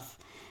stuff,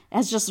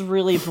 has just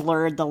really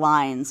blurred the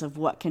lines of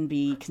what can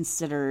be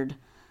considered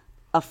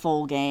a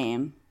full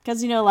game.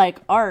 Because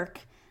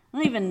Ark. I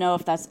don't even know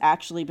if that's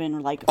actually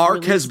been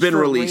Ark has been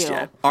released real.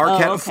 yet.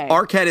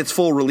 Ark had its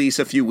full release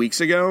a few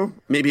weeks ago,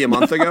 maybe a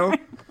month ago.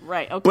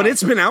 Right. Okay. But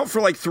it's been out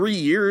for 3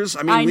 years.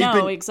 I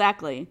know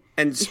exactly.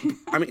 And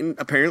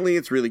apparently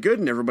it's really good,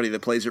 and everybody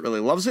that plays it really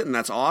loves it, and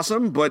that's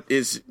awesome. But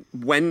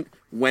when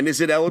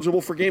is it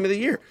eligible for Game of the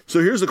Year? So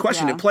here's the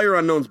question: If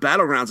PlayerUnknown's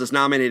Battlegrounds is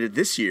nominated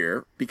this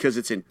year because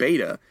it's in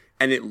beta,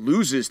 and it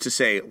loses to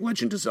say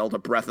Legend of Zelda: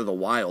 Breath of the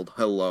Wild,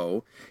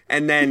 hello,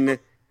 and then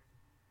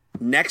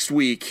next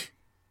week.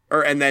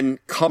 And then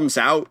comes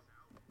out,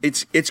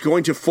 it's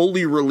going to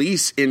fully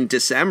release in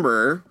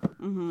December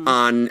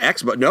on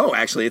Xbox. No,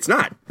 actually, it's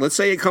not. Let's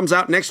say it comes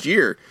out next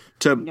year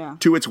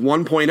to its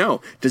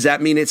 1.0. Does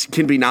that mean it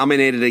can be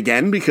nominated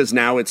again because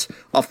now it's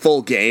a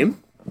full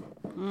game?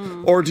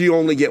 Or do you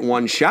only get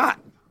one shot?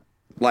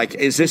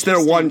 Is this their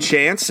one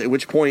chance? At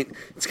which point,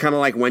 it's kind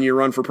of like when you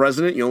run for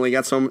president, you only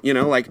got some,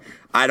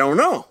 I don't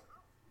know.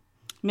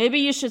 Maybe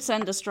you should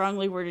send a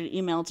strongly worded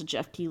email to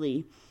Jeff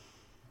Keighley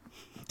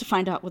to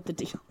find out what the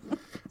deal is.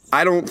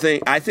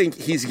 I think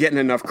he's getting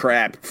enough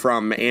crap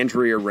from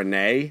Andrea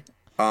Renee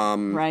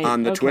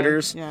on the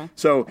Twitters. Yeah.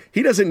 So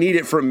he doesn't need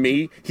it from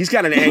me. He's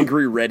got an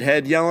angry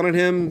redhead yelling at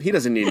him. He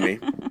doesn't need me.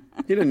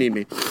 He doesn't need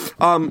me.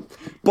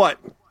 But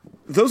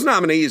those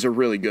nominees are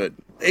really good.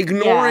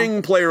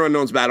 Ignoring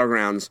PlayerUnknown's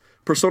Battlegrounds,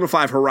 Persona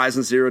 5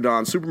 Horizon Zero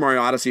Dawn, Super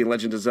Mario Odyssey, and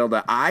Legend of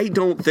Zelda, I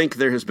don't think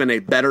there has been a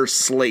better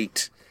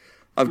slate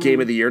of Game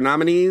of the Year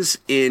nominees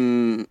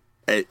in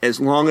as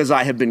long as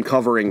I have been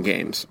covering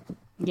games.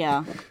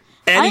 Yeah.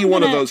 Any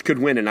one of those could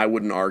win, and I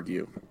wouldn't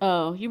argue.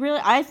 Oh, you really?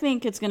 I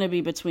think it's going to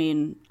be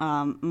between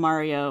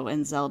Mario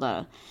and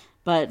Zelda.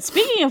 But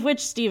speaking of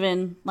which,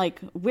 Steven,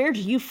 where do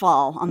you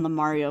fall on the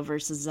Mario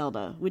versus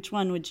Zelda? Which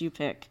one would you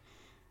pick?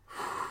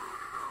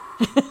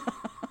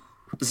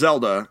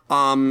 Zelda,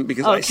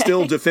 because I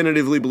still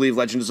definitively believe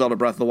Legend of Zelda: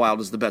 Breath of the Wild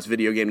is the best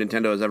video game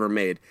Nintendo has ever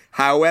made.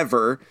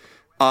 However,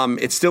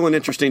 it's still an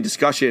interesting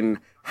discussion.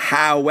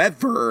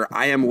 However,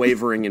 I am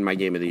wavering in my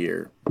Game of the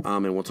Year,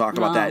 and we'll talk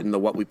about that in the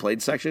What We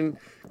Played section,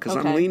 because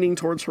I'm leaning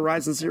towards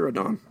Horizon Zero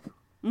Dawn.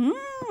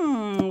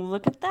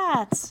 Look at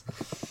that.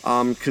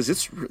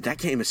 Because that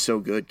game is so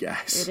good,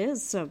 guys. It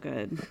is so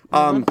good.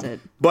 I loved it.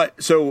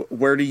 But, so,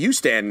 where do you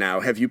stand now?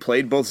 Have you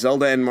played both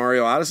Zelda and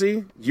Mario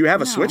Odyssey? You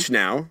have a Switch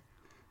now.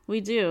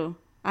 We do.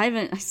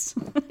 I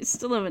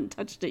still haven't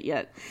touched it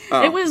yet.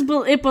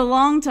 It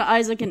belonged to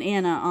Isaac and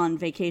Anna on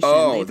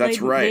vacation.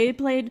 That's right. They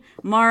played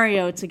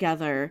Mario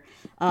together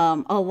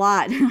a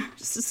lot.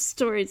 This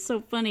story, it's so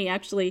funny,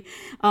 actually.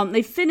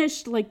 They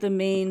finished the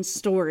main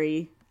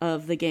story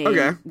of the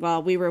game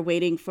while we were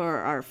waiting for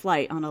our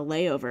flight on a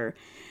layover.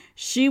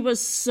 She was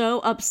so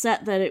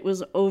upset that it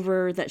was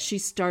over that she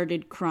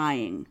started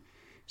crying.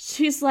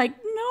 She's like,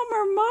 "No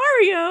more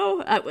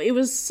Mario." It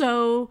was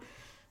so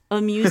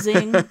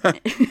amusing.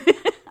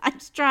 I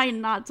was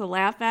trying not to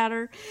laugh at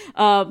her.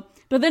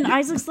 But then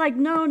Isaac's like,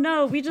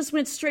 no, we just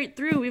went straight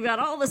through. We've got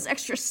all this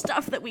extra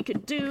stuff that we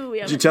could do.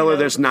 Did you tell her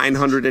there's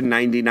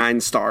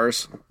 999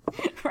 stars?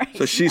 Right.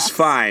 So she's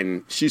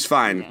fine. She's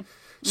fine. Okay.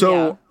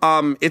 So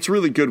it's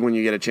really good when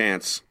you get a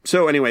chance.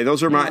 So anyway,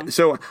 those are my...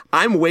 So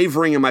I'm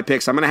wavering in my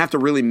picks. I'm going to have to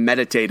really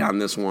meditate on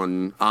this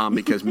one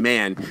because,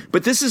 man...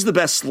 But this is the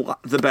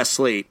best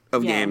slate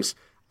of games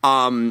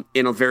in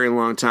a very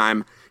long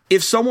time.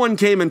 If someone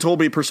came and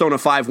told me Persona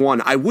 5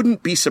 won, I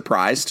wouldn't be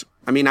surprised.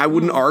 I mean, I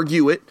wouldn't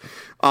argue it.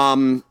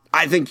 I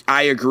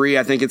agree.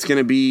 I think it's going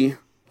to be,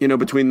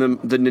 between the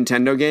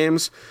Nintendo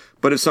games.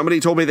 But if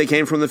somebody told me they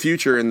came from the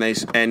future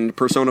and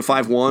Persona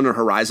 5 won or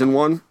Horizon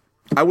won,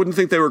 I wouldn't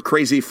think they were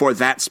crazy for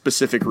that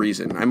specific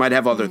reason. I might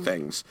have other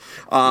things.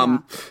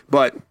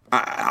 But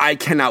I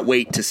cannot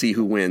wait to see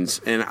who wins.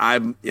 And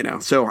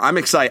so I'm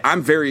excited.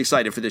 I'm very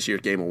excited for this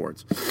year's Game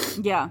Awards.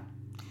 Yeah.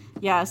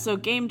 Yeah, so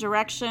game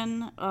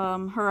direction,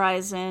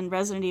 Horizon,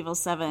 Resident Evil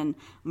 7,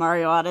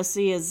 Mario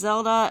Odyssey is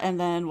Zelda, and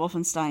then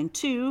Wolfenstein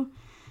 2.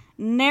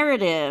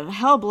 Narrative,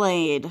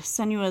 Hellblade,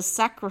 Senua's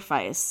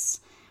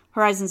Sacrifice,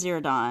 Horizon Zero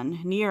Dawn,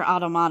 Nier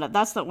Automata.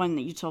 That's the one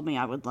that you told me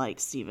I would like,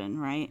 Steven,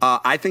 right?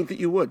 I think that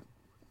you would.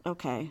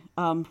 Okay.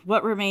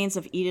 What Remains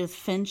of Edith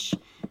Finch,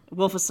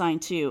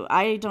 Wolfenstein 2.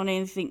 I don't know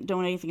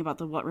anything about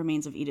the What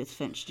Remains of Edith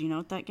Finch. Do you know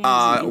what that game is?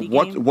 An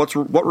indie game?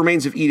 What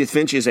Remains of Edith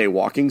Finch is a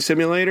walking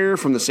simulator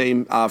from the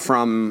same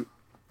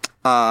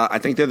I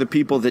think they're the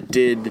people that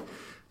did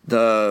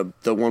the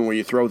one where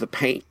you throw the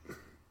paint.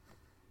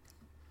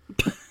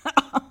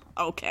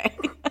 Okay.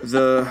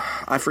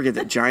 I forget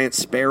the Giant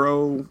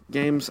Sparrow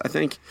games, I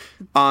think.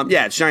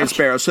 Yeah, it's Giant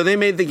Sparrow. So they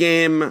made the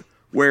game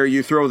where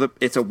you throw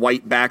it's a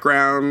white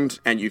background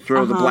and you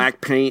throw the black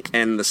paint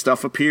and the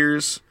stuff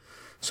appears.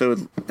 So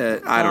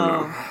I don't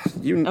know.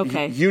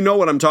 You know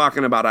what I'm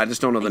talking about. I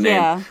just don't know the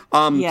name.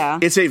 Yeah.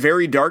 It's a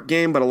very dark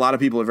game, but a lot of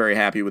people are very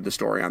happy with the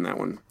story on that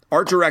one.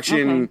 Art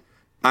direction,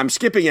 I'm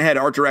skipping ahead.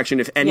 Art direction,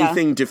 if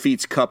anything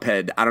defeats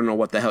Cuphead, I don't know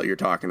what the hell you're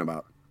talking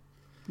about.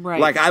 Right.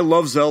 Like, I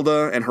love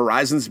Zelda, and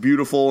Horizon's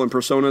beautiful, and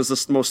Persona's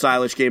the most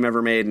stylish game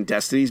ever made, and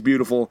Destiny's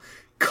beautiful.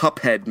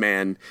 Cuphead,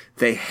 man,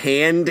 they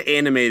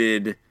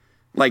hand-animated,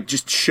 like,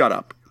 just shut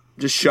up.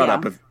 Just shut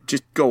up.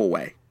 Just go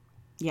away.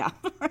 Yeah.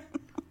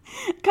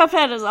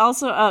 Cuphead is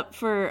also up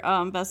for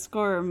Best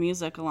Score of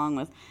Music, along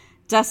with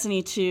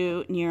Destiny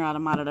 2, Nier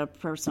Automata,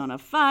 Persona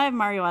 5,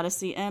 Mario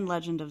Odyssey, and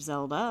Legend of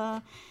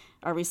Zelda.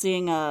 Are we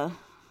seeing a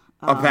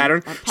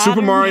pattern?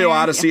 Super Mario here?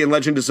 Odyssey and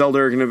Legend of Zelda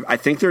are gonna. I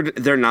think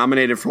they're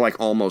nominated for like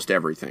almost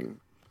everything.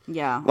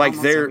 Yeah, like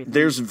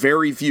there's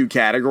very few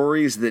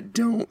categories that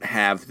don't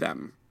have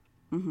them.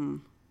 Mm-hmm.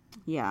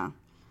 Yeah,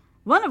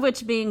 one of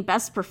which being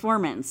Best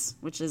Performance,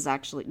 which is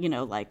actually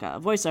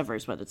voiceover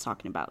is what it's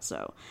talking about.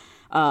 So,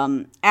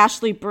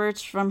 Ashley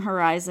Birch from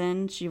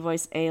Horizon, she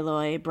voiced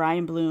Aloy.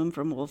 Brian Bloom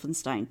from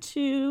Wolfenstein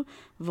 2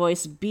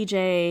 voiced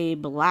BJ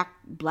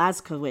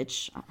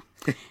Blazkowicz.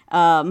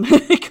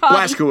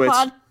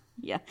 Blazkowicz.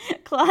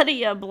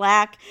 Claudia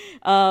Black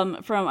from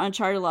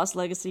Uncharted Lost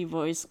Legacy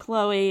voiced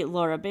Chloe.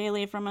 Laura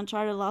Bailey from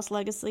Uncharted Lost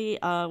Legacy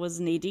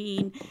was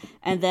Nadine.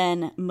 And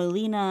then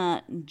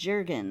Melina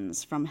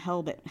Juergens from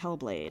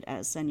Hellblade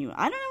as Senua.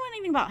 I don't know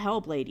anything about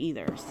Hellblade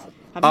either.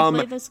 Have you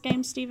played this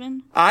game,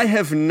 Steven? I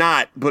have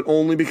not, but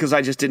only because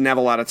I just didn't have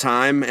a lot of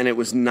time, and it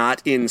was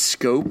not in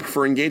scope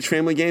for Engage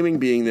Family Gaming,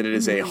 being that it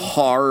is a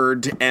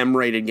hard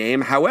M-rated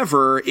game.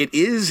 However, it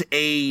is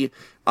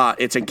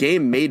it's a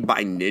game made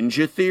by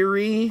Ninja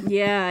Theory.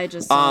 Yeah, I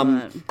just saw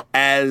that.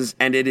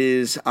 And it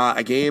is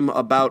a game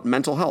about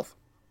mental health.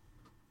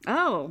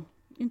 Oh,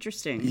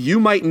 interesting.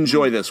 You might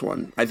enjoy this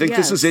one. I think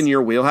this is in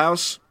your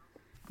wheelhouse.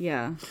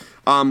 Yeah.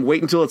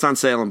 Wait until it's on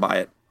sale and buy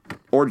it,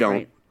 or don't.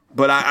 Right.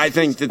 But I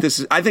think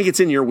that I think it's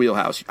in your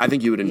wheelhouse. I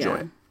think you would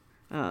enjoy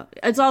it.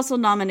 It's also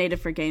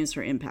nominated for Games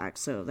for Impact,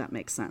 so that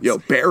makes sense. Yo,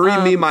 Bury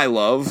Me My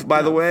Love,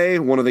 by the way,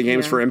 one of the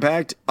games for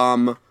Impact.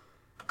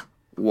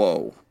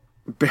 Whoa.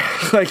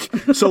 Like,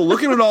 so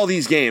looking at all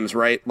these games,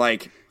 right?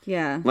 Like,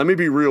 let me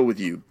be real with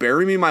you.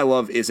 Bury Me My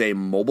Love is a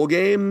mobile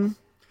game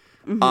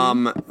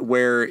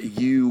where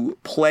you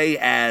play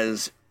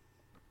as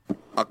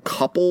a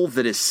couple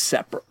that is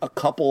separate, a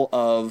couple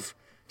of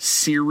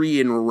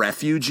Syrian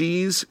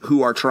refugees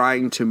who are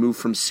trying to move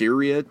from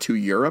Syria to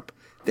Europe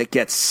that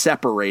gets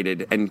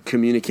separated and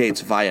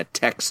communicates via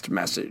text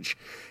message.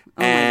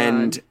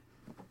 And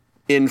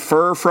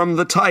infer from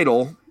the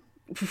title,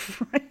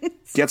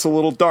 gets a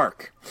little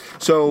dark.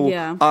 So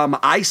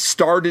I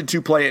started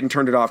to play it and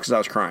turned it off because I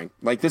was crying.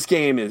 Like, this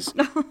game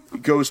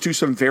goes to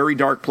some very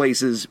dark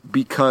places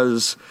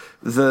because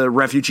the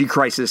refugee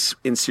crisis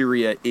in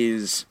Syria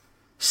is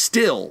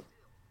still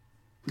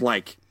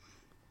like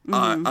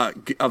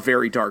a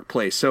very dark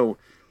place. So,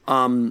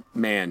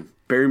 man,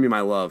 Bury Me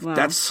My Love. Wow.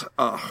 That's,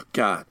 oh,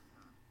 God.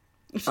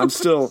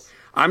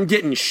 I'm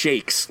getting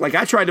shakes. Like,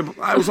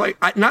 I was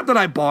like, not that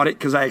I bought it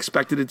because I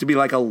expected it to be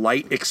like a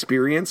light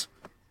experience.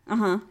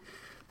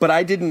 But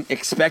I didn't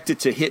expect it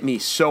to hit me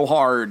so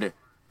hard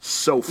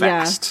so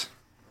fast.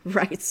 Yeah.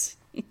 Right.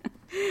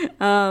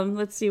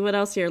 Let's see what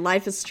else here.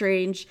 Life is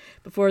Strange,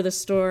 Before the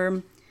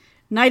Storm,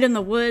 Night in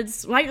the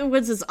Woods. Night in the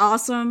Woods is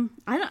awesome.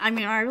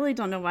 I really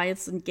don't know why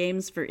it's in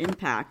Games for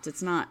Impact.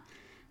 It's not.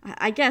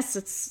 I guess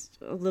it's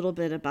a little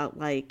bit about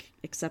like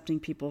accepting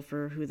people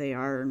for who they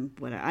are and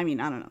whatever. I don't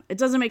know. It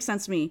doesn't make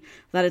sense to me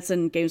that it's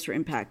in Games for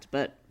Impact,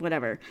 but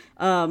whatever.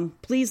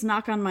 Please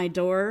Knock on My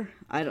Door.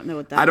 I don't know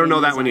what that. I don't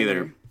know that one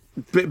either.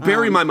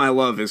 Bury My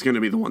Love is going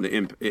to be the one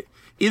that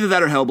either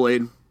that or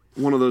Hellblade.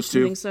 One of those two.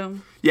 You think so?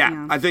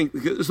 Yeah, I think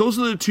those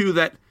are the two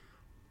that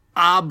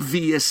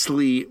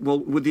obviously, well,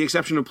 with the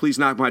exception of Please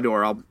Knock My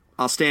Door,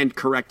 I'll stand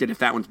corrected if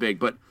that one's big.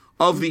 But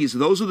of these,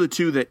 those are the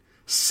two that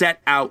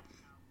set out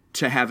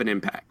to have an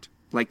impact.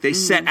 Like, they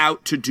set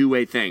out to do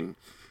a thing.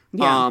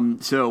 Yeah.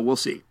 So we'll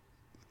see.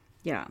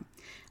 Yeah.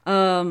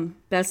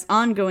 Best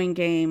ongoing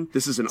game.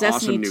 This is an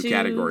Destiny awesome new 2,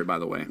 category, by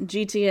the way.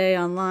 GTA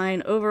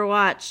Online,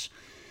 Overwatch,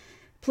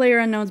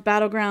 PlayerUnknown's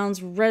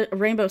Battlegrounds,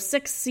 Rainbow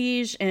Six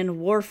Siege, and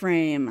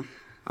Warframe.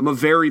 I'm a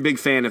very big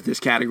fan of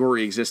this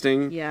category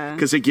existing. Yeah.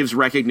 Because it gives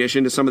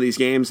recognition to some of these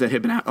games that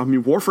have been out. I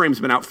mean, Warframe's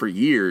been out for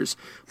years.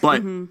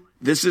 But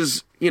this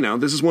is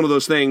one of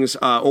those things.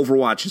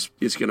 Overwatch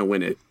is going to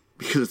win it.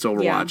 because it's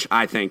Overwatch,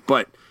 I think.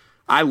 But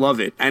I love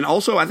it. And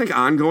also, I think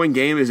ongoing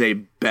game is a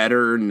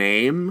better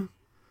name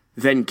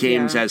than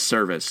games as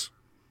service.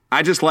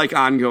 I just like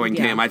ongoing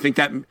game. I think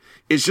that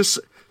is just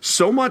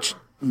so much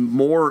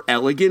more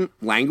elegant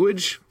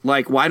language.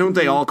 Like, why don't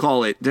they all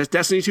call it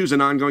Destiny 2 is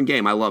an ongoing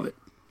game? I love it.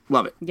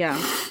 Love it.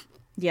 Yeah.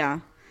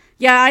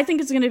 Yeah, I think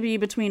it's going to be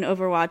between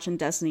Overwatch and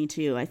Destiny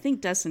 2. I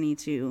think Destiny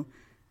 2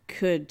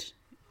 could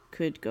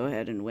go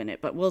ahead and win it,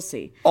 but we'll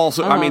see.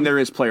 Also, I mean, there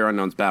is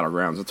PlayerUnknown's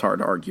Battlegrounds. It's hard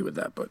to argue with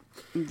that, but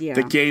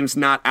the game's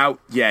not out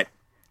yet.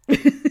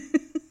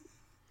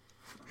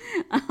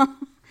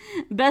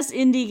 Best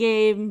indie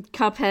game,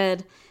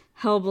 Cuphead,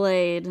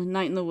 Hellblade,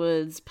 Night in the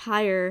Woods,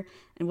 Pyre,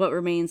 and What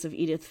Remains of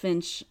Edith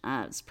Finch.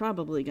 It's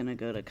probably going to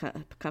go to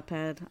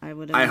Cuphead, I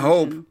would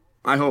imagine.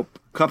 I hope.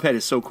 Cuphead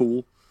is so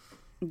cool.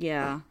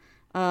 Yeah.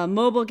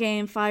 Mobile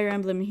game, Fire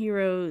Emblem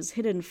Heroes,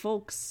 Hidden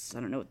Folks. I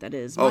don't know what that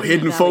is.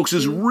 Hidden Folks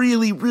is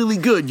really, really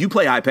good. You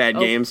play iPad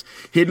games.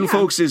 Hidden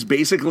Folks is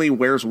basically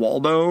Where's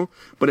Waldo,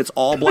 but it's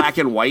all black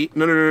and white.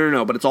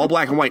 No. But it's all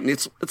black and white. And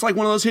it's like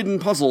one of those hidden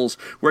puzzles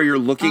where you're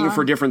looking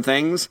for different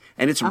things,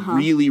 and it's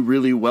really,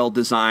 really well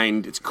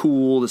designed. It's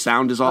cool. The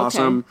sound is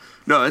awesome. Okay.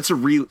 No, it's a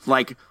real,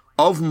 like,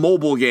 of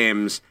mobile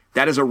games,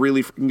 that is a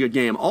really freaking good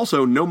game.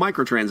 Also, no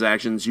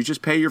microtransactions. You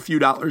just pay your few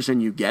dollars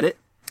and you get it.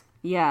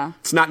 Yeah.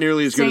 It's not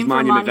nearly as good as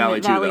Monument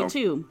Valley 2, though.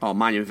 2. Oh,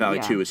 Monument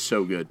Valley 2 is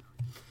so good.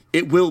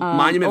 It will.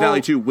 Monument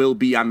Valley 2 will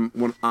be on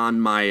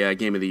my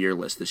Game of the Year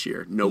list this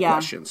year. No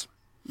questions.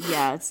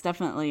 Yeah, it's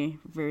definitely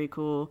very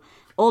cool.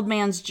 Old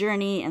Man's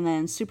Journey, and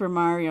then Super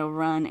Mario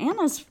Run.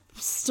 Anna's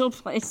still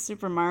plays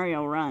Super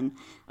Mario Run.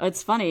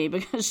 It's funny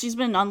because she's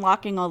been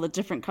unlocking all the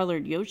different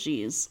colored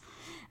Yoshis.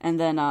 And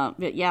then, I'm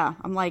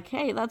like,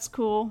 hey, that's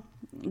cool.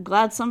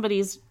 Glad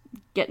somebody's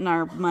getting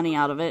our money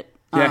out of it.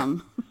 Yeah.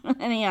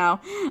 Anyhow,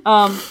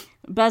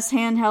 best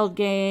handheld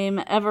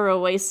game, Ever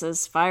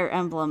Oasis, Fire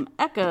Emblem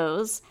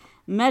Echoes,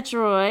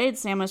 Metroid,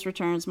 Samus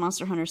Returns,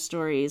 Monster Hunter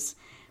Stories,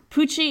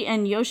 Poochie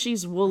and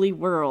Yoshi's Woolly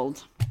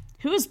World.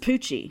 Who is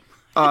Poochie?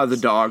 The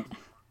dog.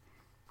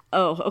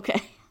 Oh,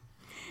 okay.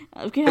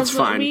 Because it's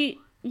fine. We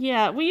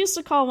used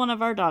to call one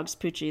of our dogs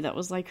Poochie. That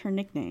was like her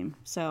nickname.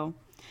 So,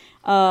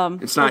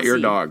 it's not your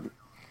dog.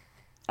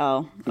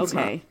 Oh,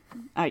 okay.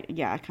 I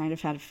kind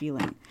of had a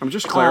feeling. I'm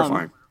just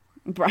clarifying.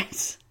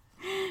 Right.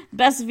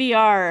 Best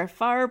VR,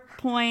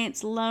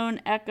 Farpoint,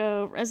 Lone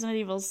Echo, Resident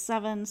Evil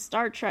 7,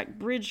 Star Trek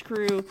Bridge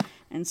Crew,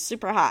 and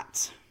Super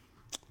Hot.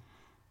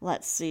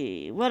 Let's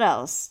see. What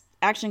else?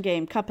 Action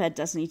game, Cuphead,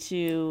 Destiny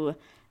 2,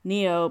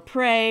 Neo,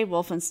 Prey,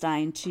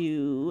 Wolfenstein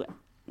 2.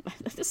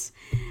 This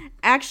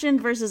action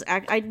versus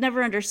I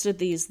never understood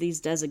these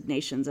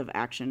designations of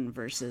action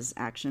versus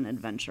action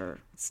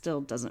adventure. It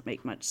still doesn't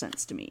make much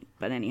sense to me.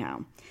 But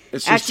anyhow,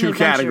 it's just two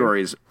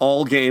categories.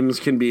 All games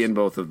can be in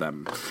both of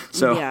them.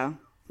 So yeah,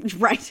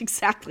 right,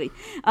 exactly.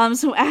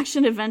 So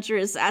action adventure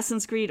is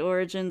Assassin's Creed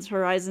Origins,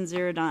 Horizon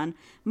Zero Dawn,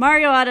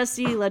 Mario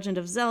Odyssey, Legend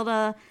of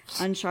Zelda,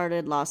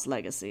 Uncharted Lost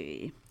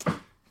Legacy.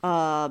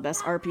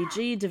 Best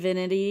RPG,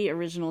 Divinity,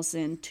 Original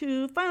Sin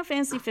 2, Final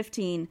Fantasy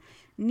 15.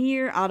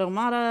 Nier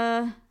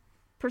Automata,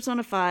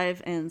 Persona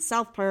 5, and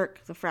South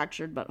Park: The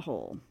Fractured But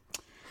Whole.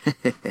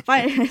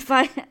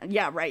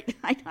 Yeah, right.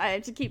 I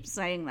have to keep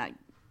saying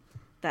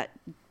that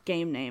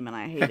game name, and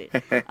I hate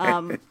it.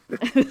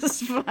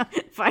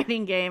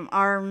 Fighting game: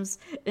 ARMS,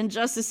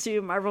 Injustice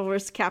 2, Marvel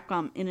vs.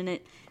 Capcom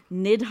Infinite,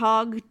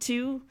 Nidhogg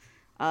 2,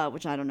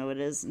 which I don't know what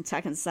it is, and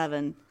Tekken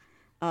 7.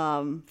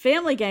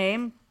 Family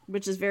game,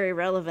 which is very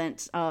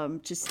relevant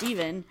to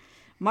Steven.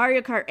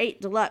 Mario Kart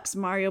 8 Deluxe,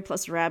 Mario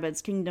plus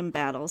Rabbids Kingdom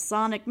Battle,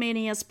 Sonic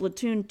Mania,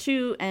 Splatoon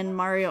 2, and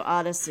Mario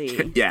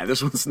Odyssey. Yeah,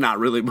 this one's not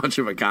really much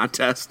of a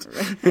contest.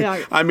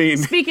 Yeah. I mean...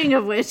 Speaking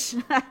of which,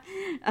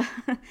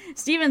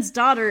 Steven's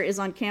daughter is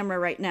on camera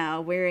right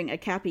now wearing a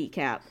Cappy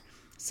cap.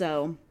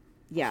 So,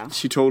 yeah.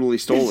 She totally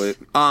stole it.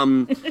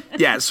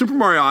 Yeah, Super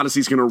Mario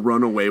Odyssey's going to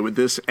run away with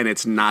this, and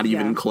it's not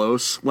even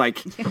close. Like,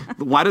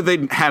 why do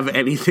they have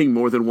anything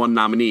more than one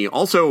nominee?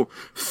 Also,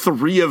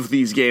 3 of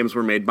these games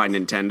were made by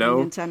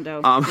Nintendo.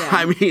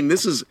 I mean,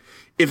 this is...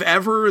 If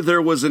ever there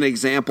was an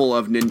example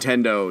of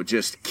Nintendo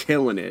just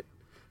killing it,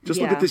 just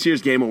look at this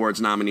year's Game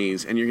Awards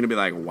nominees, and you're going to be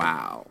like,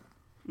 wow.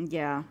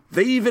 Yeah.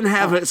 They even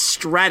have a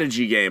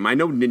strategy game. I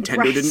know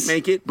Nintendo didn't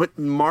make it, but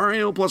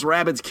Mario plus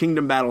Rabbids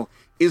Kingdom Battle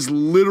is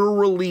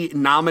literally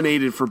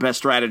nominated for Best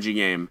Strategy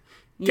Game.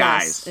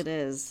 Yes, it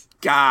is.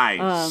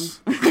 Guys.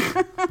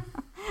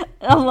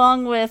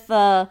 Along with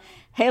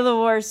Halo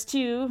Wars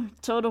 2,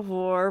 Total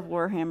War,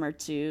 Warhammer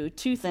 2,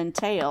 Tooth and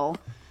Tail,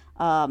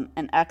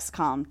 and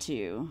XCOM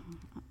 2.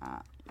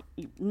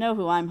 You know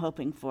who I'm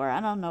hoping for.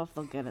 I don't know if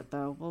they'll get it,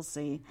 though. We'll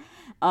see.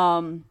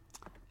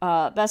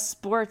 Best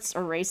sports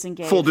or racing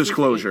game. Full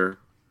disclosure.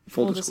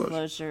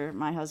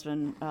 My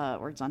husband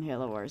works on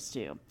Halo Wars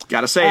 2.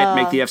 Gotta say it.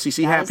 Make the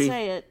FCC happy. Gotta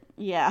say it.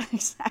 Yeah,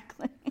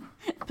 exactly.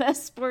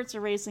 Best sports or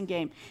racing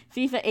game.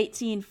 FIFA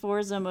 18,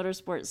 Forza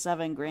Motorsport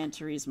 7, Gran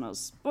Turismo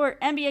Sport,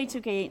 NBA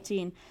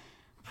 2K18,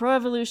 Pro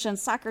Evolution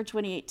Soccer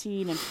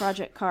 2018, and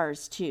Project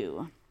Cars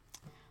 2.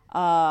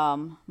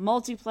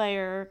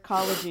 Multiplayer,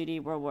 Call of Duty,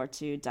 World War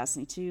II,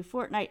 Destiny 2,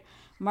 Fortnite,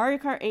 Mario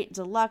Kart 8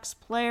 Deluxe,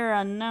 Player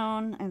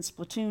Unknown, and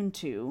Splatoon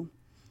 2.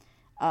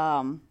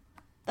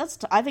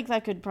 I think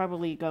that could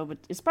probably go, but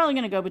it's probably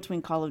going to go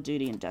between Call of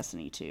Duty and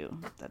Destiny 2.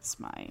 That's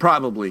my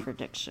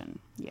prediction.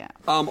 Yeah.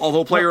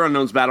 Although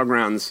PlayerUnknown's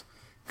Battlegrounds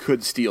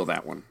could steal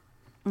that one,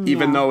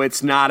 even though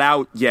it's not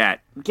out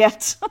yet.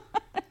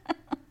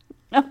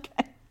 Okay.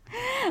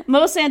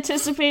 Most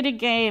anticipated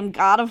game: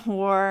 God of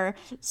War,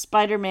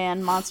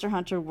 Spider-Man, Monster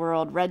Hunter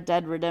World, Red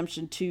Dead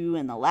Redemption 2,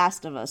 and The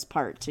Last of Us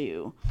Part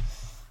 2.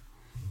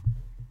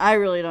 I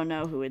really don't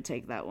know who would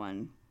take that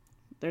one.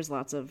 There's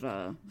lots of...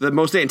 the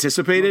most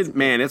anticipated?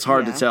 Man, it's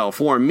hard to tell.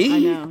 For me, I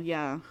know,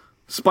 yeah.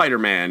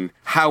 Spider-Man.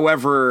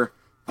 However,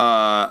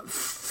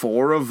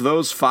 4 of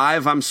those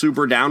 5 I'm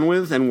super down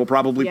with and will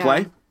probably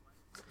play.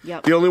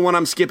 Yep. The only one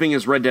I'm skipping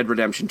is Red Dead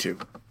Redemption 2.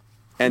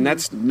 And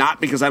that's not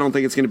because I don't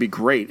think it's going to be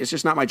great. It's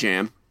just not my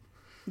jam.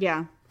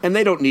 Yeah. And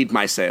they don't need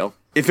my sale.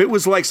 If it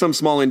was like some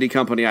small indie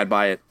company, I'd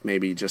buy it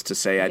maybe just to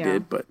say I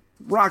did. But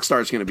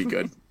Rockstar's going to be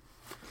good.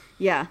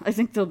 Yeah, I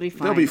think they'll be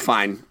fine. They'll be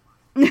fine.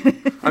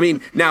 I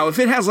mean, now, if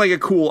it has like a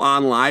cool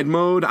online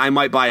mode, I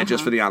might buy it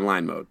just for the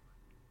online mode.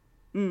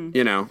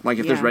 You know, like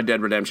if there's Red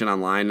Dead Redemption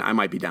Online, I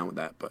might be down with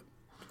that. But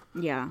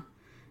yeah,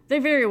 they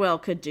very well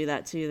could do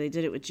that too. They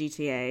did it with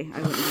GTA. I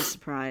wouldn't be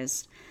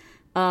surprised.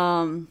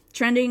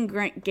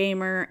 Trending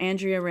gamer,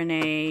 Andrea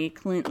Renee,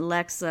 Clint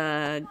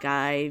Lexa,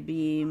 Guy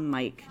B,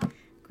 Mike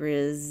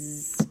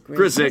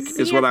Grizzick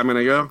is what I'm going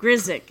to go.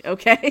 Grizzick,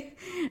 okay.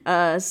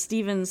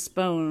 Steven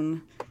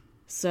Spone.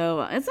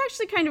 So it's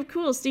actually kind of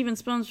cool. Steven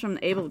Spone's from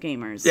the Able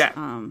Gamers.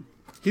 Yeah.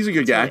 He's a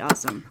good guy. Really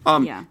awesome.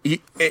 Yeah.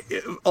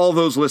 All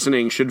those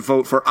listening should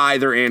vote for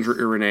either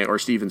Andrea Renee or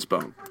Steven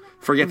Spone.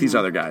 Forget these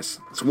other guys.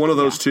 It's one of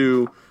those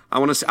two. I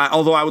want to.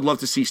 Although I would love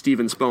to see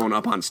Steven Spone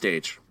up on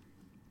stage.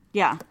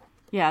 Yeah.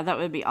 Yeah, that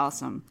would be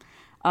awesome.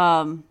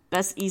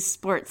 Best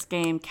esports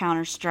game: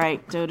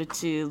 Counter-Strike, Dota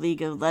 2,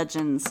 League of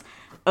Legends,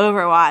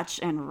 Overwatch,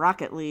 and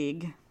Rocket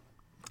League.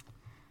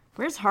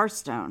 Where's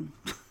Hearthstone?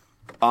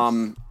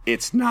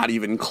 It's not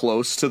even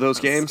close to those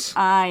games.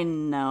 I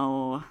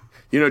know.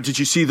 You know, did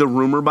you see the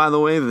rumor, by the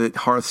way, that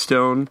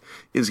Hearthstone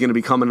is going to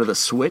be coming to the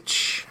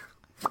Switch?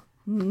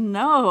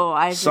 No,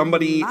 I did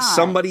not.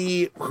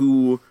 Somebody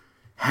who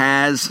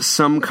has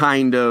some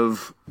kind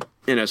of,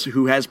 you know,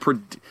 who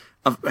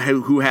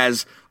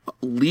has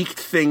leaked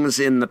things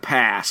in the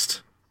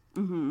past,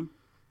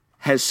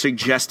 has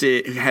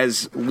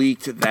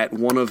leaked that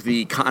one of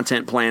the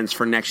content plans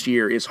for next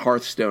year is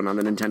Hearthstone on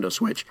the Nintendo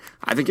Switch.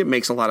 I think it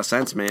makes a lot of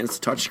sense, man. It's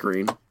a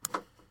touchscreen.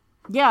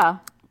 Yeah,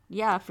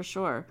 for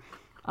sure.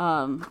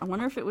 I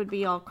wonder if it would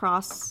be all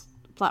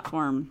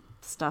cross-platform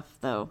stuff,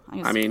 though.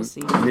 I mean, we'll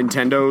see.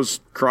 Nintendo's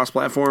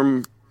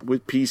cross-platform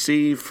with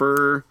PC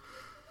for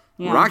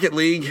Rocket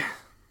League.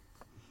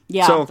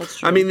 Yeah, so, that's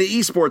true. I mean, the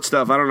esports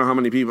stuff, I don't know how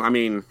many people... I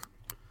mean,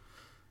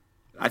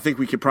 I think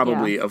we could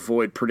probably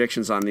avoid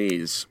predictions on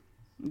these.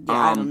 Yeah,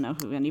 I don't know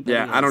who anybody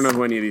is. I don't know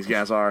who any of these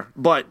guys are.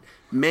 But,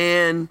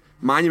 man,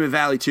 Monument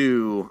Valley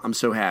 2, I'm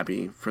so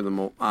happy for the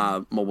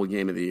mobile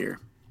game of the year.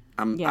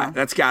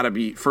 That's got to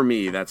be, for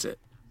me, that's it.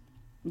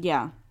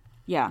 Yeah,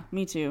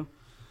 me too,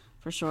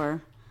 for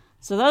sure.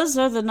 So those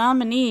are the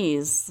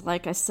nominees.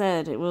 Like I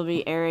said, it will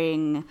be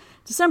airing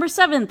December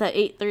 7th at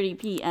 8:30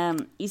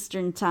 p.m.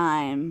 Eastern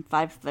Time,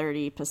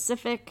 5:30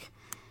 Pacific.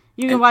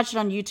 You can watch it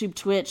on YouTube,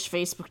 Twitch,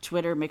 Facebook,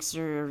 Twitter,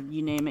 Mixer,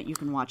 you name it. You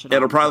can watch it.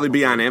 It'll probably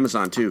be on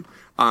Amazon too,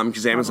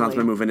 because Amazon's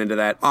been moving into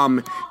that.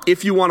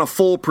 If you want a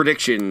full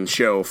prediction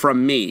show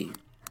from me,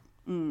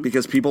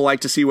 because people like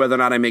to see whether or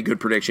not I make good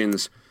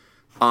predictions,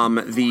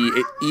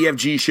 the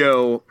EFG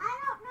show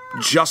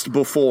just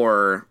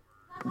before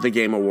the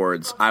Game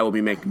Awards, I will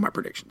be making my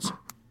predictions.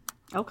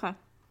 Okay,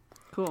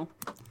 cool.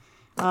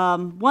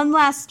 One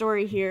last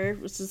story here,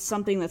 which is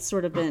something that's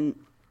sort of been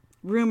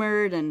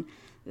rumored and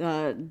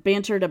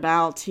bantered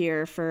about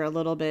here for a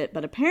little bit,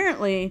 but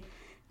apparently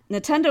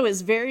Nintendo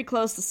is very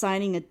close to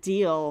signing a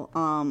deal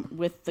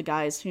with the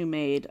guys who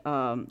made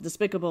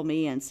Despicable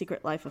Me and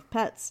Secret Life of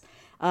Pets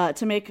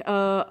to make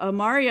a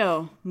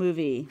Mario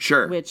movie.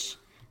 Sure. Which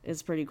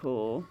is pretty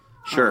cool.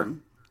 Sure.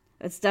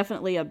 It's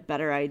definitely a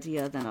better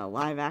idea than a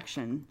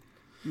live-action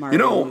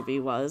Mario movie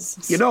was.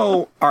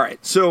 All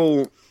right,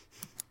 so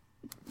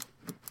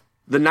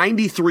the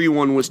 93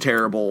 one was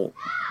terrible,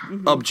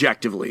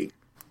 objectively. Yeah.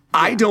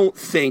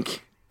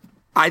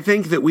 I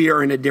think that we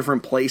are in a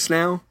different place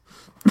now,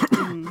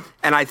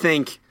 and I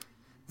think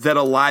that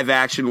a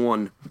live-action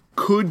one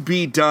could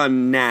be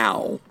done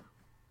now.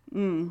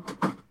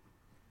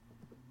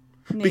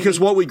 Because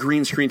what with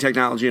green screen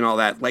technology and all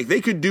that, like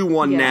they could do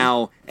one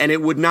now and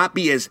it would not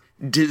be as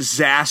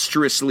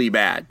disastrously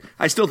bad.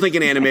 I still think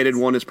an animated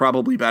one is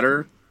probably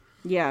better.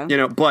 Yeah. You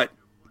know, but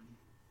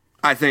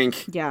I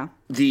think but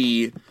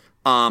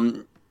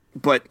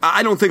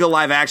I don't think a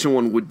live action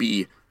one would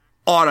be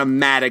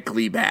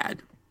automatically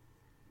bad.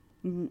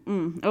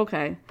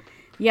 Okay.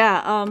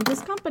 Yeah,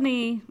 this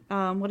company,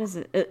 what is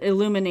it?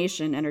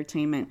 Illumination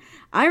Entertainment.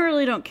 I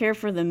really don't care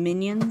for the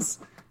Minions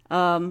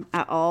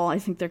at all. I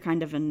think they're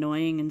kind of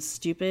annoying and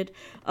stupid.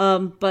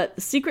 But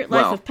The Secret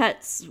Life of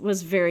Pets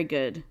was very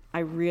good. I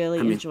really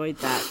enjoyed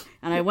that.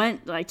 And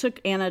I took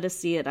Anna to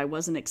see it. I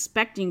wasn't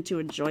expecting to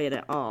enjoy it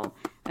at all.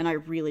 And I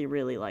really,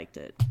 really liked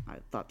it. I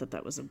thought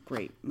that was a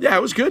great movie. Yeah,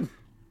 it was good.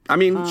 I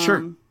mean,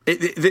 sure.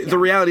 The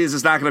reality is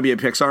it's not going to be a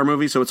Pixar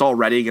movie, so it's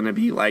already going to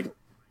be, like,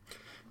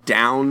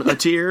 down a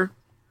tier.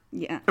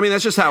 Yeah. I mean,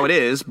 that's just how it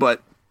is,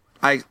 but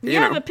you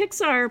know. But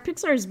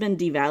Pixar's been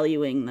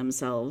devaluing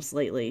themselves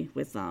lately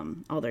with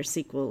all their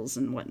sequels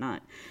and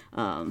whatnot.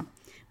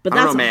 But I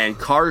don't know, man.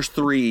 Cars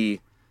 3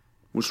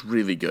 was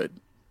really good.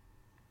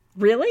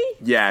 Really?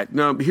 Yeah.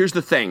 No, here's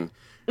the thing.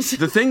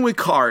 The thing with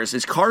Cars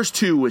is Cars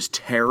 2 was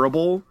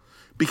terrible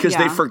because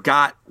they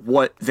forgot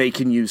what they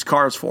can use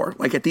Cars for.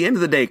 Like, at the end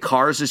of the day,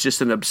 Cars is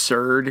just an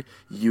absurd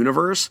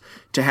universe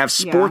to have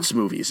sports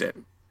movies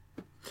in.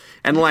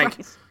 And, like,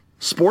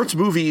 sports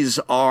movies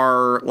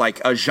are, like,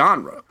 a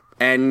genre.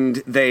 And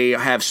they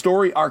have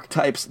story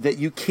archetypes that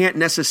you can't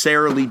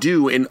necessarily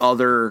do in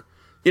other...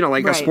 You know,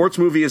 like a sports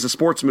movie is a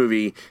sports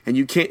movie, and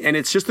you can't... And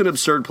it's just an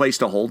absurd place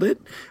to hold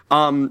it.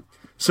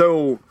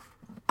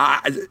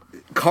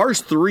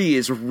 Cars 3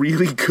 is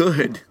really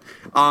good.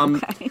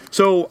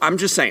 So I'm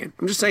just saying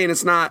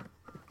it's not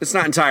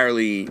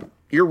entirely,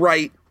 you're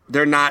right.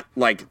 They're not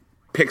like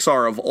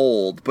Pixar of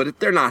old, but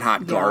they're not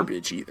hot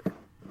garbage either.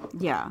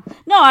 Yeah.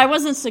 No, I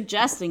wasn't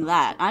suggesting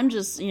that. I'm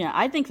just,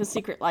 I think The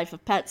Secret Life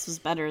of Pets was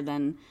better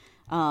than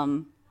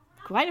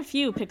quite a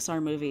few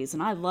Pixar movies,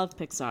 and I love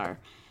Pixar.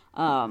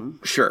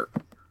 Sure.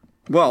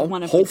 Well,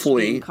 one of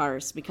hopefully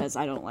Cars, because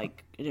I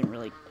didn't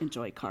really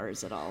enjoy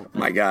Cars at all.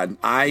 My God,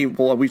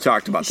 we've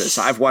talked about this.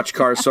 I've watched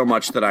Cars so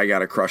much that I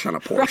got a crush on a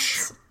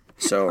Porsche.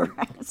 So,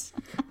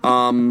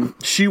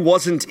 she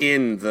wasn't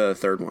in the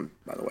third one,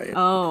 by the way.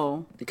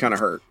 It kind of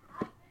hurt.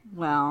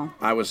 Well,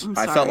 I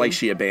felt like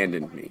she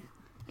abandoned me.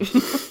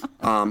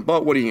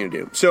 But what are you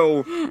gonna do?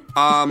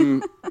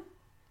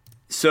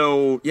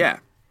 So yeah,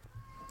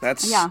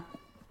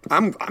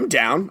 I'm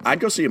down. I'd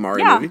go see a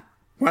Mario movie.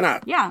 Why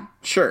not? Yeah.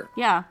 Sure.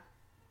 Yeah.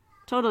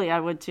 Totally, I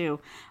would too.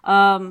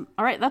 All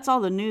right, that's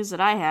all the news that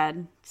I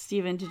had.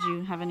 Steven, did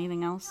you have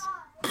anything else?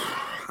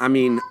 I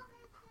mean,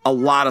 a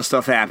lot of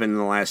stuff happened in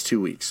the last 2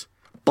 weeks,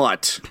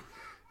 but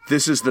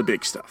this is the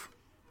big stuff.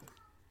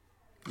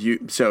 You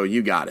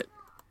got it.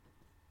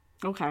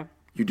 Okay.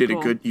 You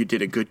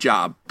did a good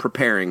job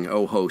preparing,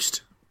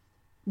 host,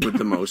 with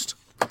the most.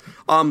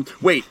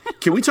 Wait,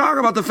 can we talk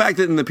about the fact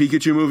that in the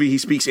Pikachu movie he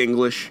speaks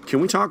English? Can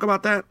we talk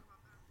about that?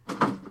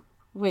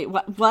 Wait,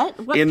 what?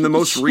 In the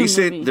most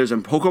recent, movie? There's a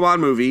Pokemon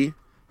movie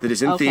that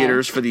is in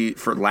theaters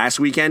for last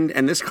weekend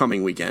and this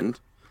coming weekend,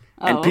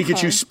 and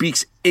Pikachu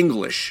speaks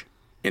English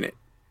in it,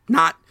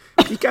 not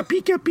Pika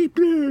Pika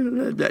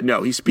Pika.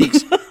 No, he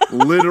speaks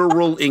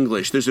literal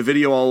English. There's a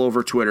video all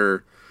over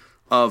Twitter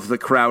of the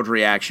crowd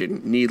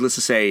reaction. Needless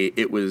to say,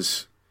 it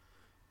was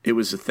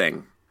a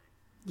thing.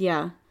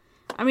 Yeah.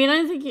 I mean,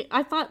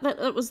 I thought that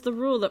it was the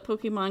rule that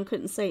Pokemon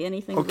couldn't say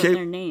anything but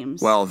their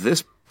names. Well,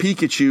 this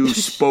Pikachu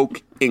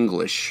spoke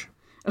English.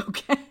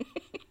 Okay.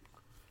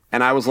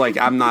 And I was like,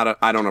 I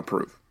don't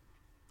approve.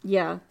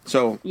 Yeah.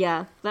 So.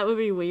 Yeah, that would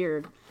be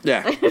weird.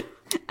 Yeah.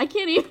 I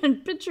can't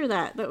even picture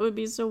that. That would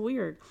be so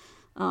weird.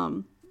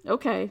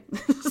 Okay.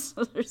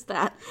 So there's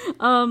that.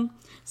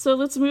 So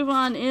let's move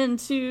on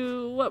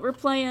into what we're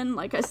playing.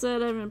 Like I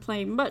said, I haven't been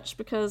playing much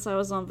because I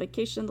was on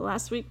vacation the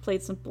last week.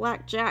 Played some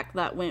blackjack.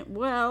 That went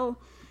well.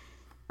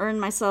 Earned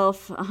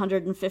myself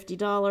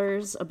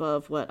 $150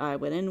 above what I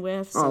went in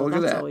with. So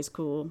that's always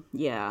cool.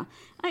 Yeah.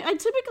 I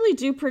typically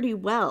do pretty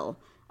well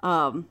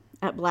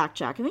at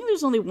blackjack. I think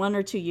there's only 1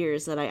 or 2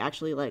 years that I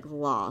actually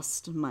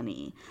lost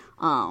money.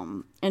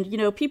 And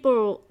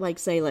people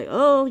say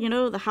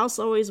oh, the house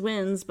always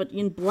wins, but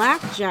in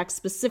blackjack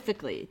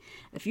specifically,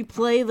 if you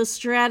play the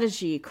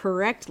strategy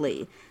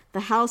correctly,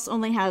 the house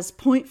only has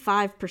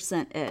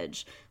 0.5%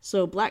 edge.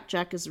 So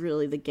blackjack is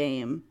really the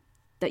game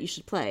that you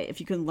should play if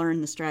you can learn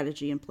the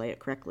strategy and play it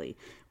correctly,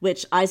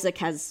 which Isaac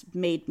has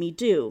made me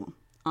do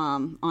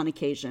on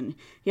occasion.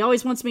 He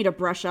always wants me to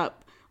brush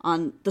up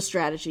on the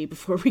strategy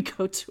before we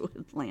go to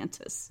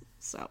Atlantis.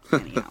 So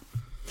anyhow.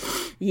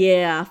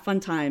 Yeah, fun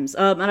times.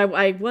 And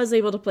I was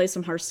able to play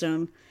some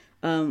Hearthstone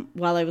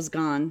while I was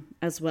gone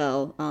as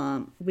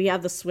well. We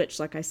have the Switch,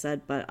 like I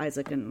said, but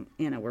Isaac and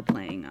Anna were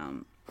playing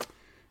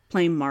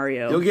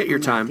Mario. You'll get your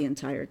time. The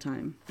entire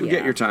time. You'll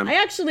get your time. I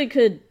actually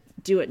could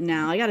do it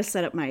now. I got to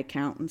set up my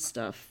account and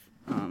stuff.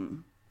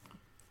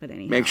 But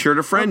anyhow. Make sure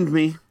to friend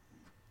me.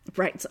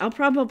 Right. So I'll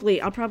probably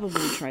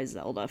try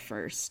Zelda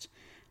first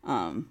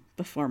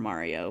before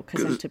Mario,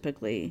 because I'm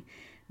typically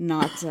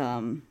not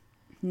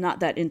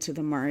that into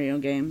the Mario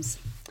games.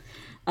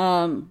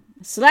 So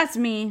that's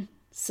me.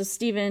 So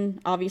Steven,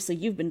 obviously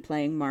you've been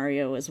playing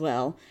Mario as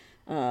well.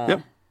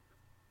 Yep.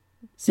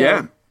 So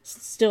yeah.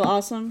 Still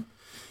awesome?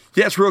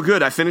 Yeah, it's real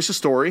good. I finished the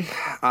story,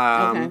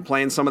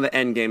 playing some of the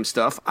end game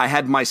stuff. I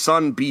had my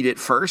son beat it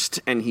first,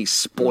 and he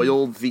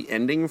spoiled the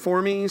ending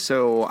for me,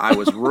 so I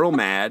was real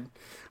mad.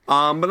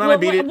 But then I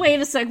beat it.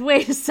 Wait a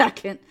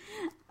second.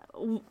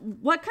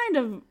 what kind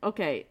of...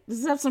 Okay, does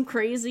this have some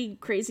crazy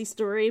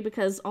story?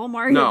 Because all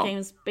Mario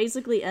games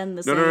basically end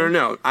the same.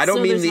 No. I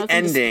don't mean the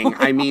ending.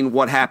 I mean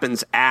what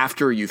happens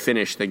after you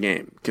finish the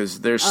game.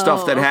 Because there's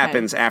stuff that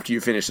happens after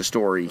you finish the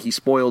story. He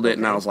spoiled it,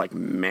 and I was like,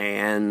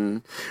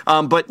 man.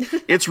 But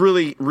it's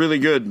really, really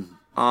good.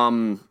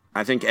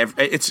 I think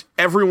it's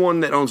everyone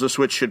that owns a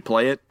Switch should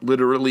play it.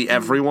 Literally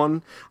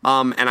everyone.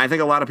 And I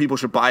think a lot of people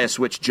should buy a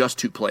Switch just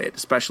to play it,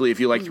 especially if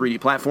you like 3D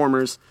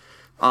platformers.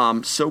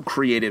 So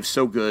creative,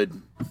 so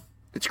good.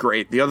 It's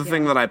great. The other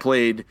thing that I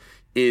played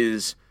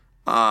is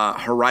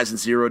Horizon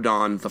Zero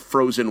Dawn, The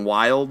Frozen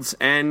Wilds,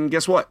 and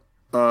guess what?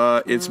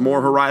 It's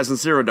more Horizon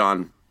Zero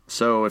Dawn.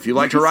 So if you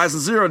liked Horizon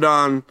Zero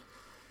Dawn,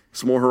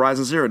 it's more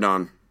Horizon Zero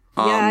Dawn.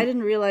 I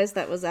didn't realize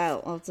that was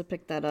out. I'll have to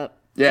pick that up.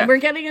 Yeah. And we're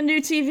getting a new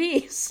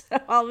TV, so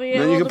I'll be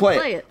able to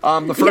play it.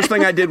 The first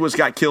thing I did was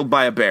got killed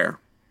by a bear,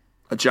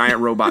 a giant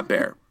robot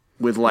bear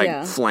with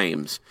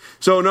flames.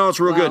 So no, it's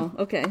real good.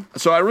 Okay.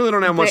 So I really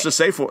don't have much to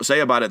say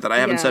about it that I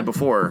haven't said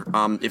before.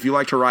 If you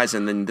liked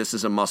Horizon, then this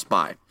is a must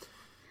buy.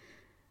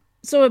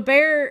 So a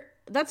bear,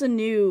 that's a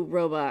new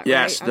robot.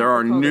 Yes, right? there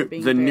are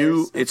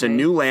it's a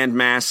new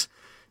landmass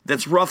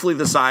that's roughly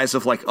the size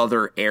of like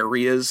other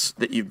areas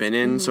that you've been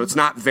in. So it's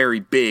not very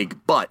big,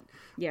 but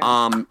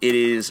it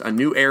is a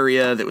new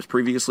area that was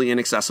previously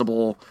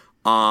inaccessible.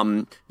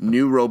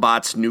 New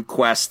robots, new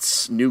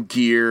quests, new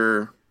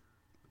gear,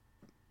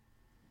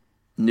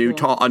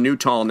 a new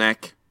tall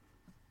neck.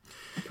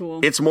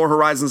 Cool. It's more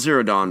Horizon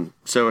Zero Dawn.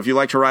 So if you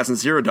liked Horizon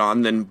Zero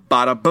Dawn, then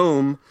bada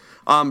boom.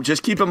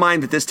 Just keep in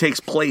mind that this takes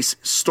place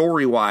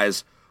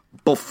story-wise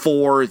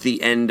before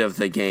the end of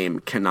the game,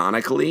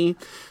 canonically.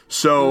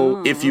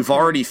 So if you've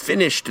already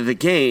finished the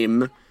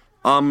game,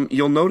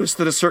 you'll notice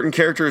that a certain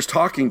character is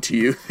talking to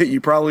you that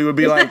you probably would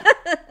be like,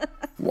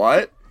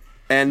 what?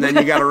 And then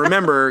you got to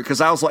remember,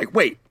 because I was like,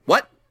 wait,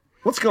 what?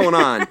 What's going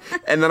on?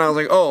 And then I was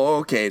like, oh,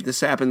 okay, this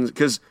happens.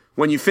 Because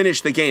when you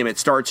finish the game, it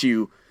starts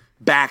you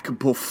back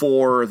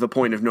before the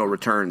point of no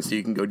return, so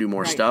you can go do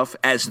more stuff,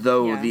 as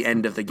though the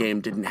end of the game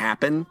didn't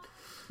happen.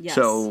 Yes.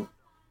 So,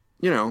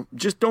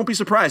 just don't be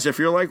surprised if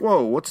you're like,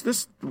 whoa, what's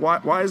this?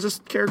 Why is this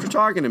character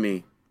talking to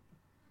me?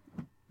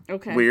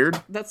 Okay.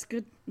 Weird. That's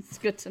good. It's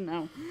good to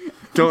know.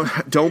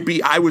 Don't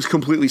be. I was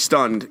completely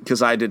stunned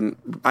because I didn't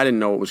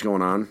know what was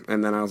going on,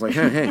 and then I was like,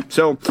 hey.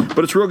 So, but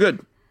it's real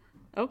good.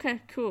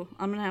 Okay, cool.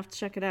 I'm gonna have to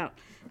check it out.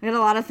 I got a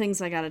lot of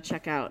things I gotta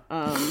check out.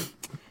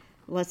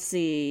 Let's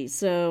see.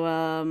 So,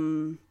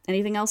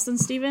 anything else then,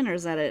 Steven, or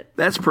is that it?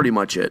 That's pretty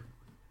much it.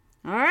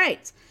 All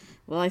right.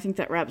 Well, I think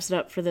that wraps it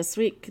up for this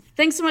week.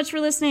 Thanks so much for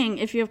listening.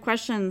 If you have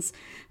questions,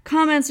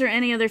 comments, or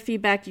any other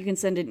feedback, you can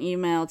send an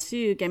email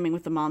to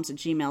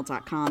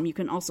gamingwiththemoms@gmail.com. You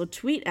can also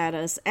tweet at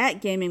us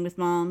at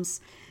gamingwithmoms.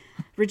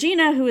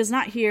 Regina, who is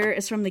not here,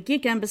 is from the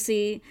Geek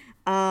Embassy.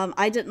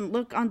 I didn't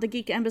look on the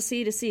Geek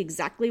Embassy to see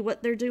exactly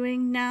what they're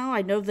doing now.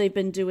 I know they've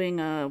been doing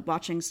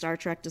watching Star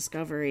Trek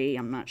Discovery.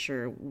 I'm not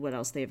sure what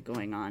else they have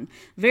going on.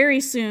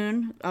 Very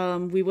soon,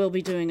 we will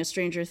be doing a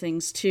Stranger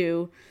Things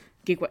 2.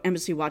 Geek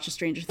Embassy watches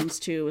Stranger Things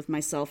 2 with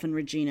myself and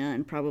Regina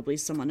and probably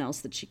someone else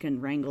that she can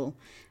wrangle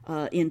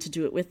in to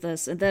do it with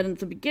us. And then at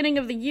the beginning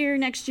of the year,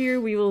 next year,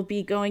 we will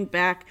be going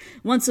back.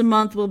 Once a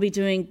month, we'll be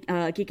doing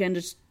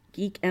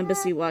Geek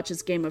Embassy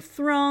Watches Game of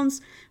Thrones,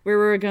 where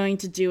we're going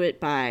to do it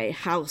by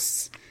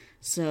house.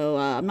 So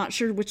I'm not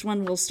sure which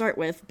one we'll start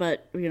with,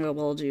 but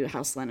we'll do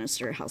House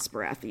Lannister, House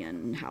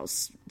Baratheon,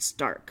 House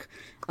Stark,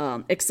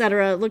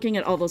 etc. Looking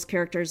at all those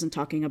characters and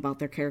talking about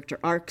their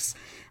character arcs.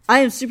 I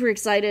am super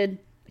excited.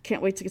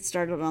 Can't wait to get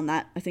started on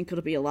that. I think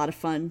it'll be a lot of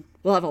fun.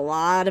 We'll have a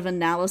lot of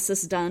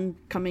analysis done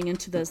coming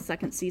into the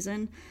second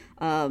season,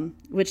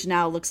 which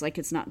now looks like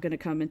it's not going to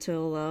come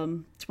until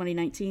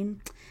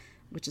 2019,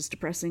 which is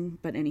depressing,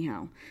 but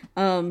anyhow.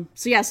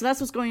 So that's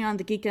what's going on at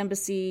the Geek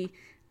Embassy.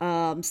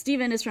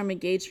 Steven is from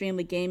Engaged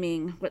Family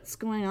Gaming. What's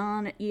going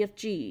on at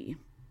EFG?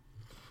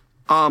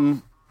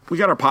 We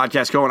got our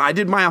podcast going. I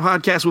did my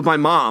podcast with my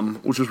mom,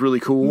 which was really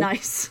cool.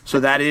 Nice. So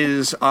that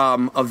is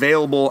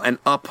available and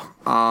up.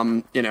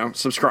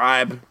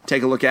 Subscribe,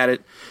 take a look at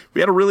it.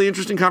 We had a really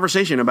interesting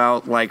conversation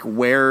about like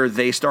where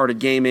they started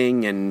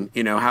gaming and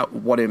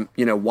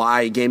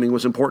why gaming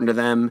was important to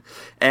them,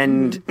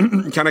 and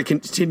kind of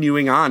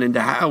continuing on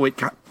into how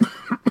it.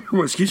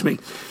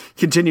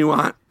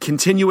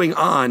 Continuing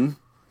on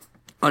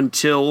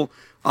until.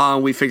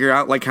 We figure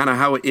out like kind of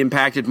how it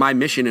impacted my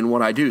mission and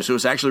what I do. So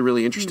it's actually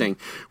really interesting.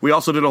 We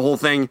also did a whole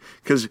thing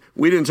because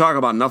we didn't talk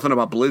about nothing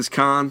about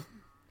BlizzCon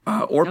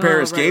or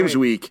Paris Games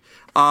Week.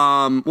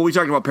 We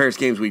talked about Paris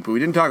Games Week, but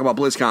we didn't talk about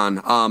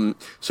BlizzCon.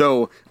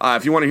 So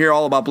if you want to hear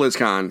all about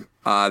BlizzCon,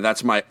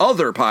 that's my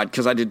other pod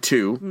because I did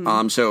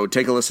two. So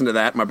take a listen to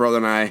that. My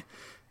brother and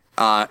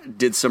I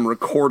did some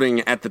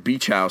recording at the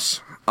beach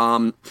house.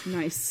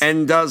 Nice.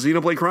 And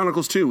Xenoblade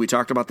Chronicles 2. We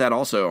talked about that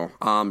also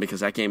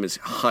because that game is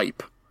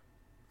hype.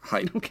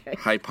 Okay.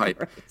 Hype. Right.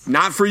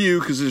 Not for you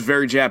because it's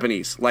very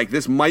Japanese. Like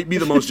this might be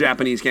the most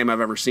Japanese game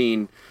I've ever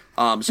seen.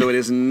 So it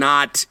is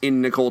not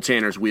in Nicole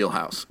Tanner's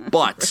wheelhouse.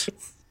 But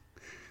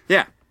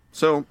yeah,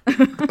 so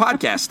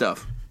podcast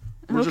stuff.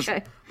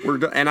 Okay.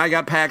 And I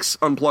got PAX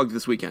Unplugged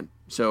this weekend.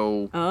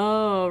 So.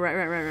 Oh,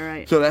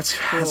 right. So that's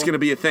going to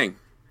be a thing.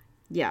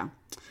 Yeah.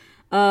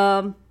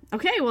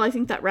 Okay, well, I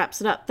think that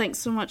wraps it up. Thanks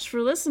so much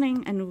for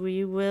listening, and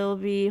we will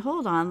be...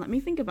 Hold on, let me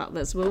think about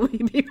this. Will we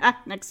be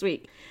back next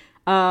week?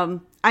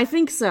 I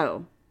think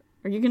so.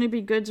 Are you going to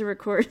be good to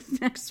record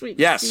next week,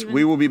 Yes, Steven?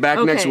 we will be back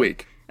next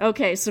week.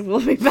 Okay, so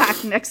we'll be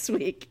back next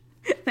week.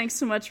 Thanks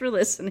so much for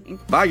listening.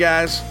 Bye,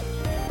 guys.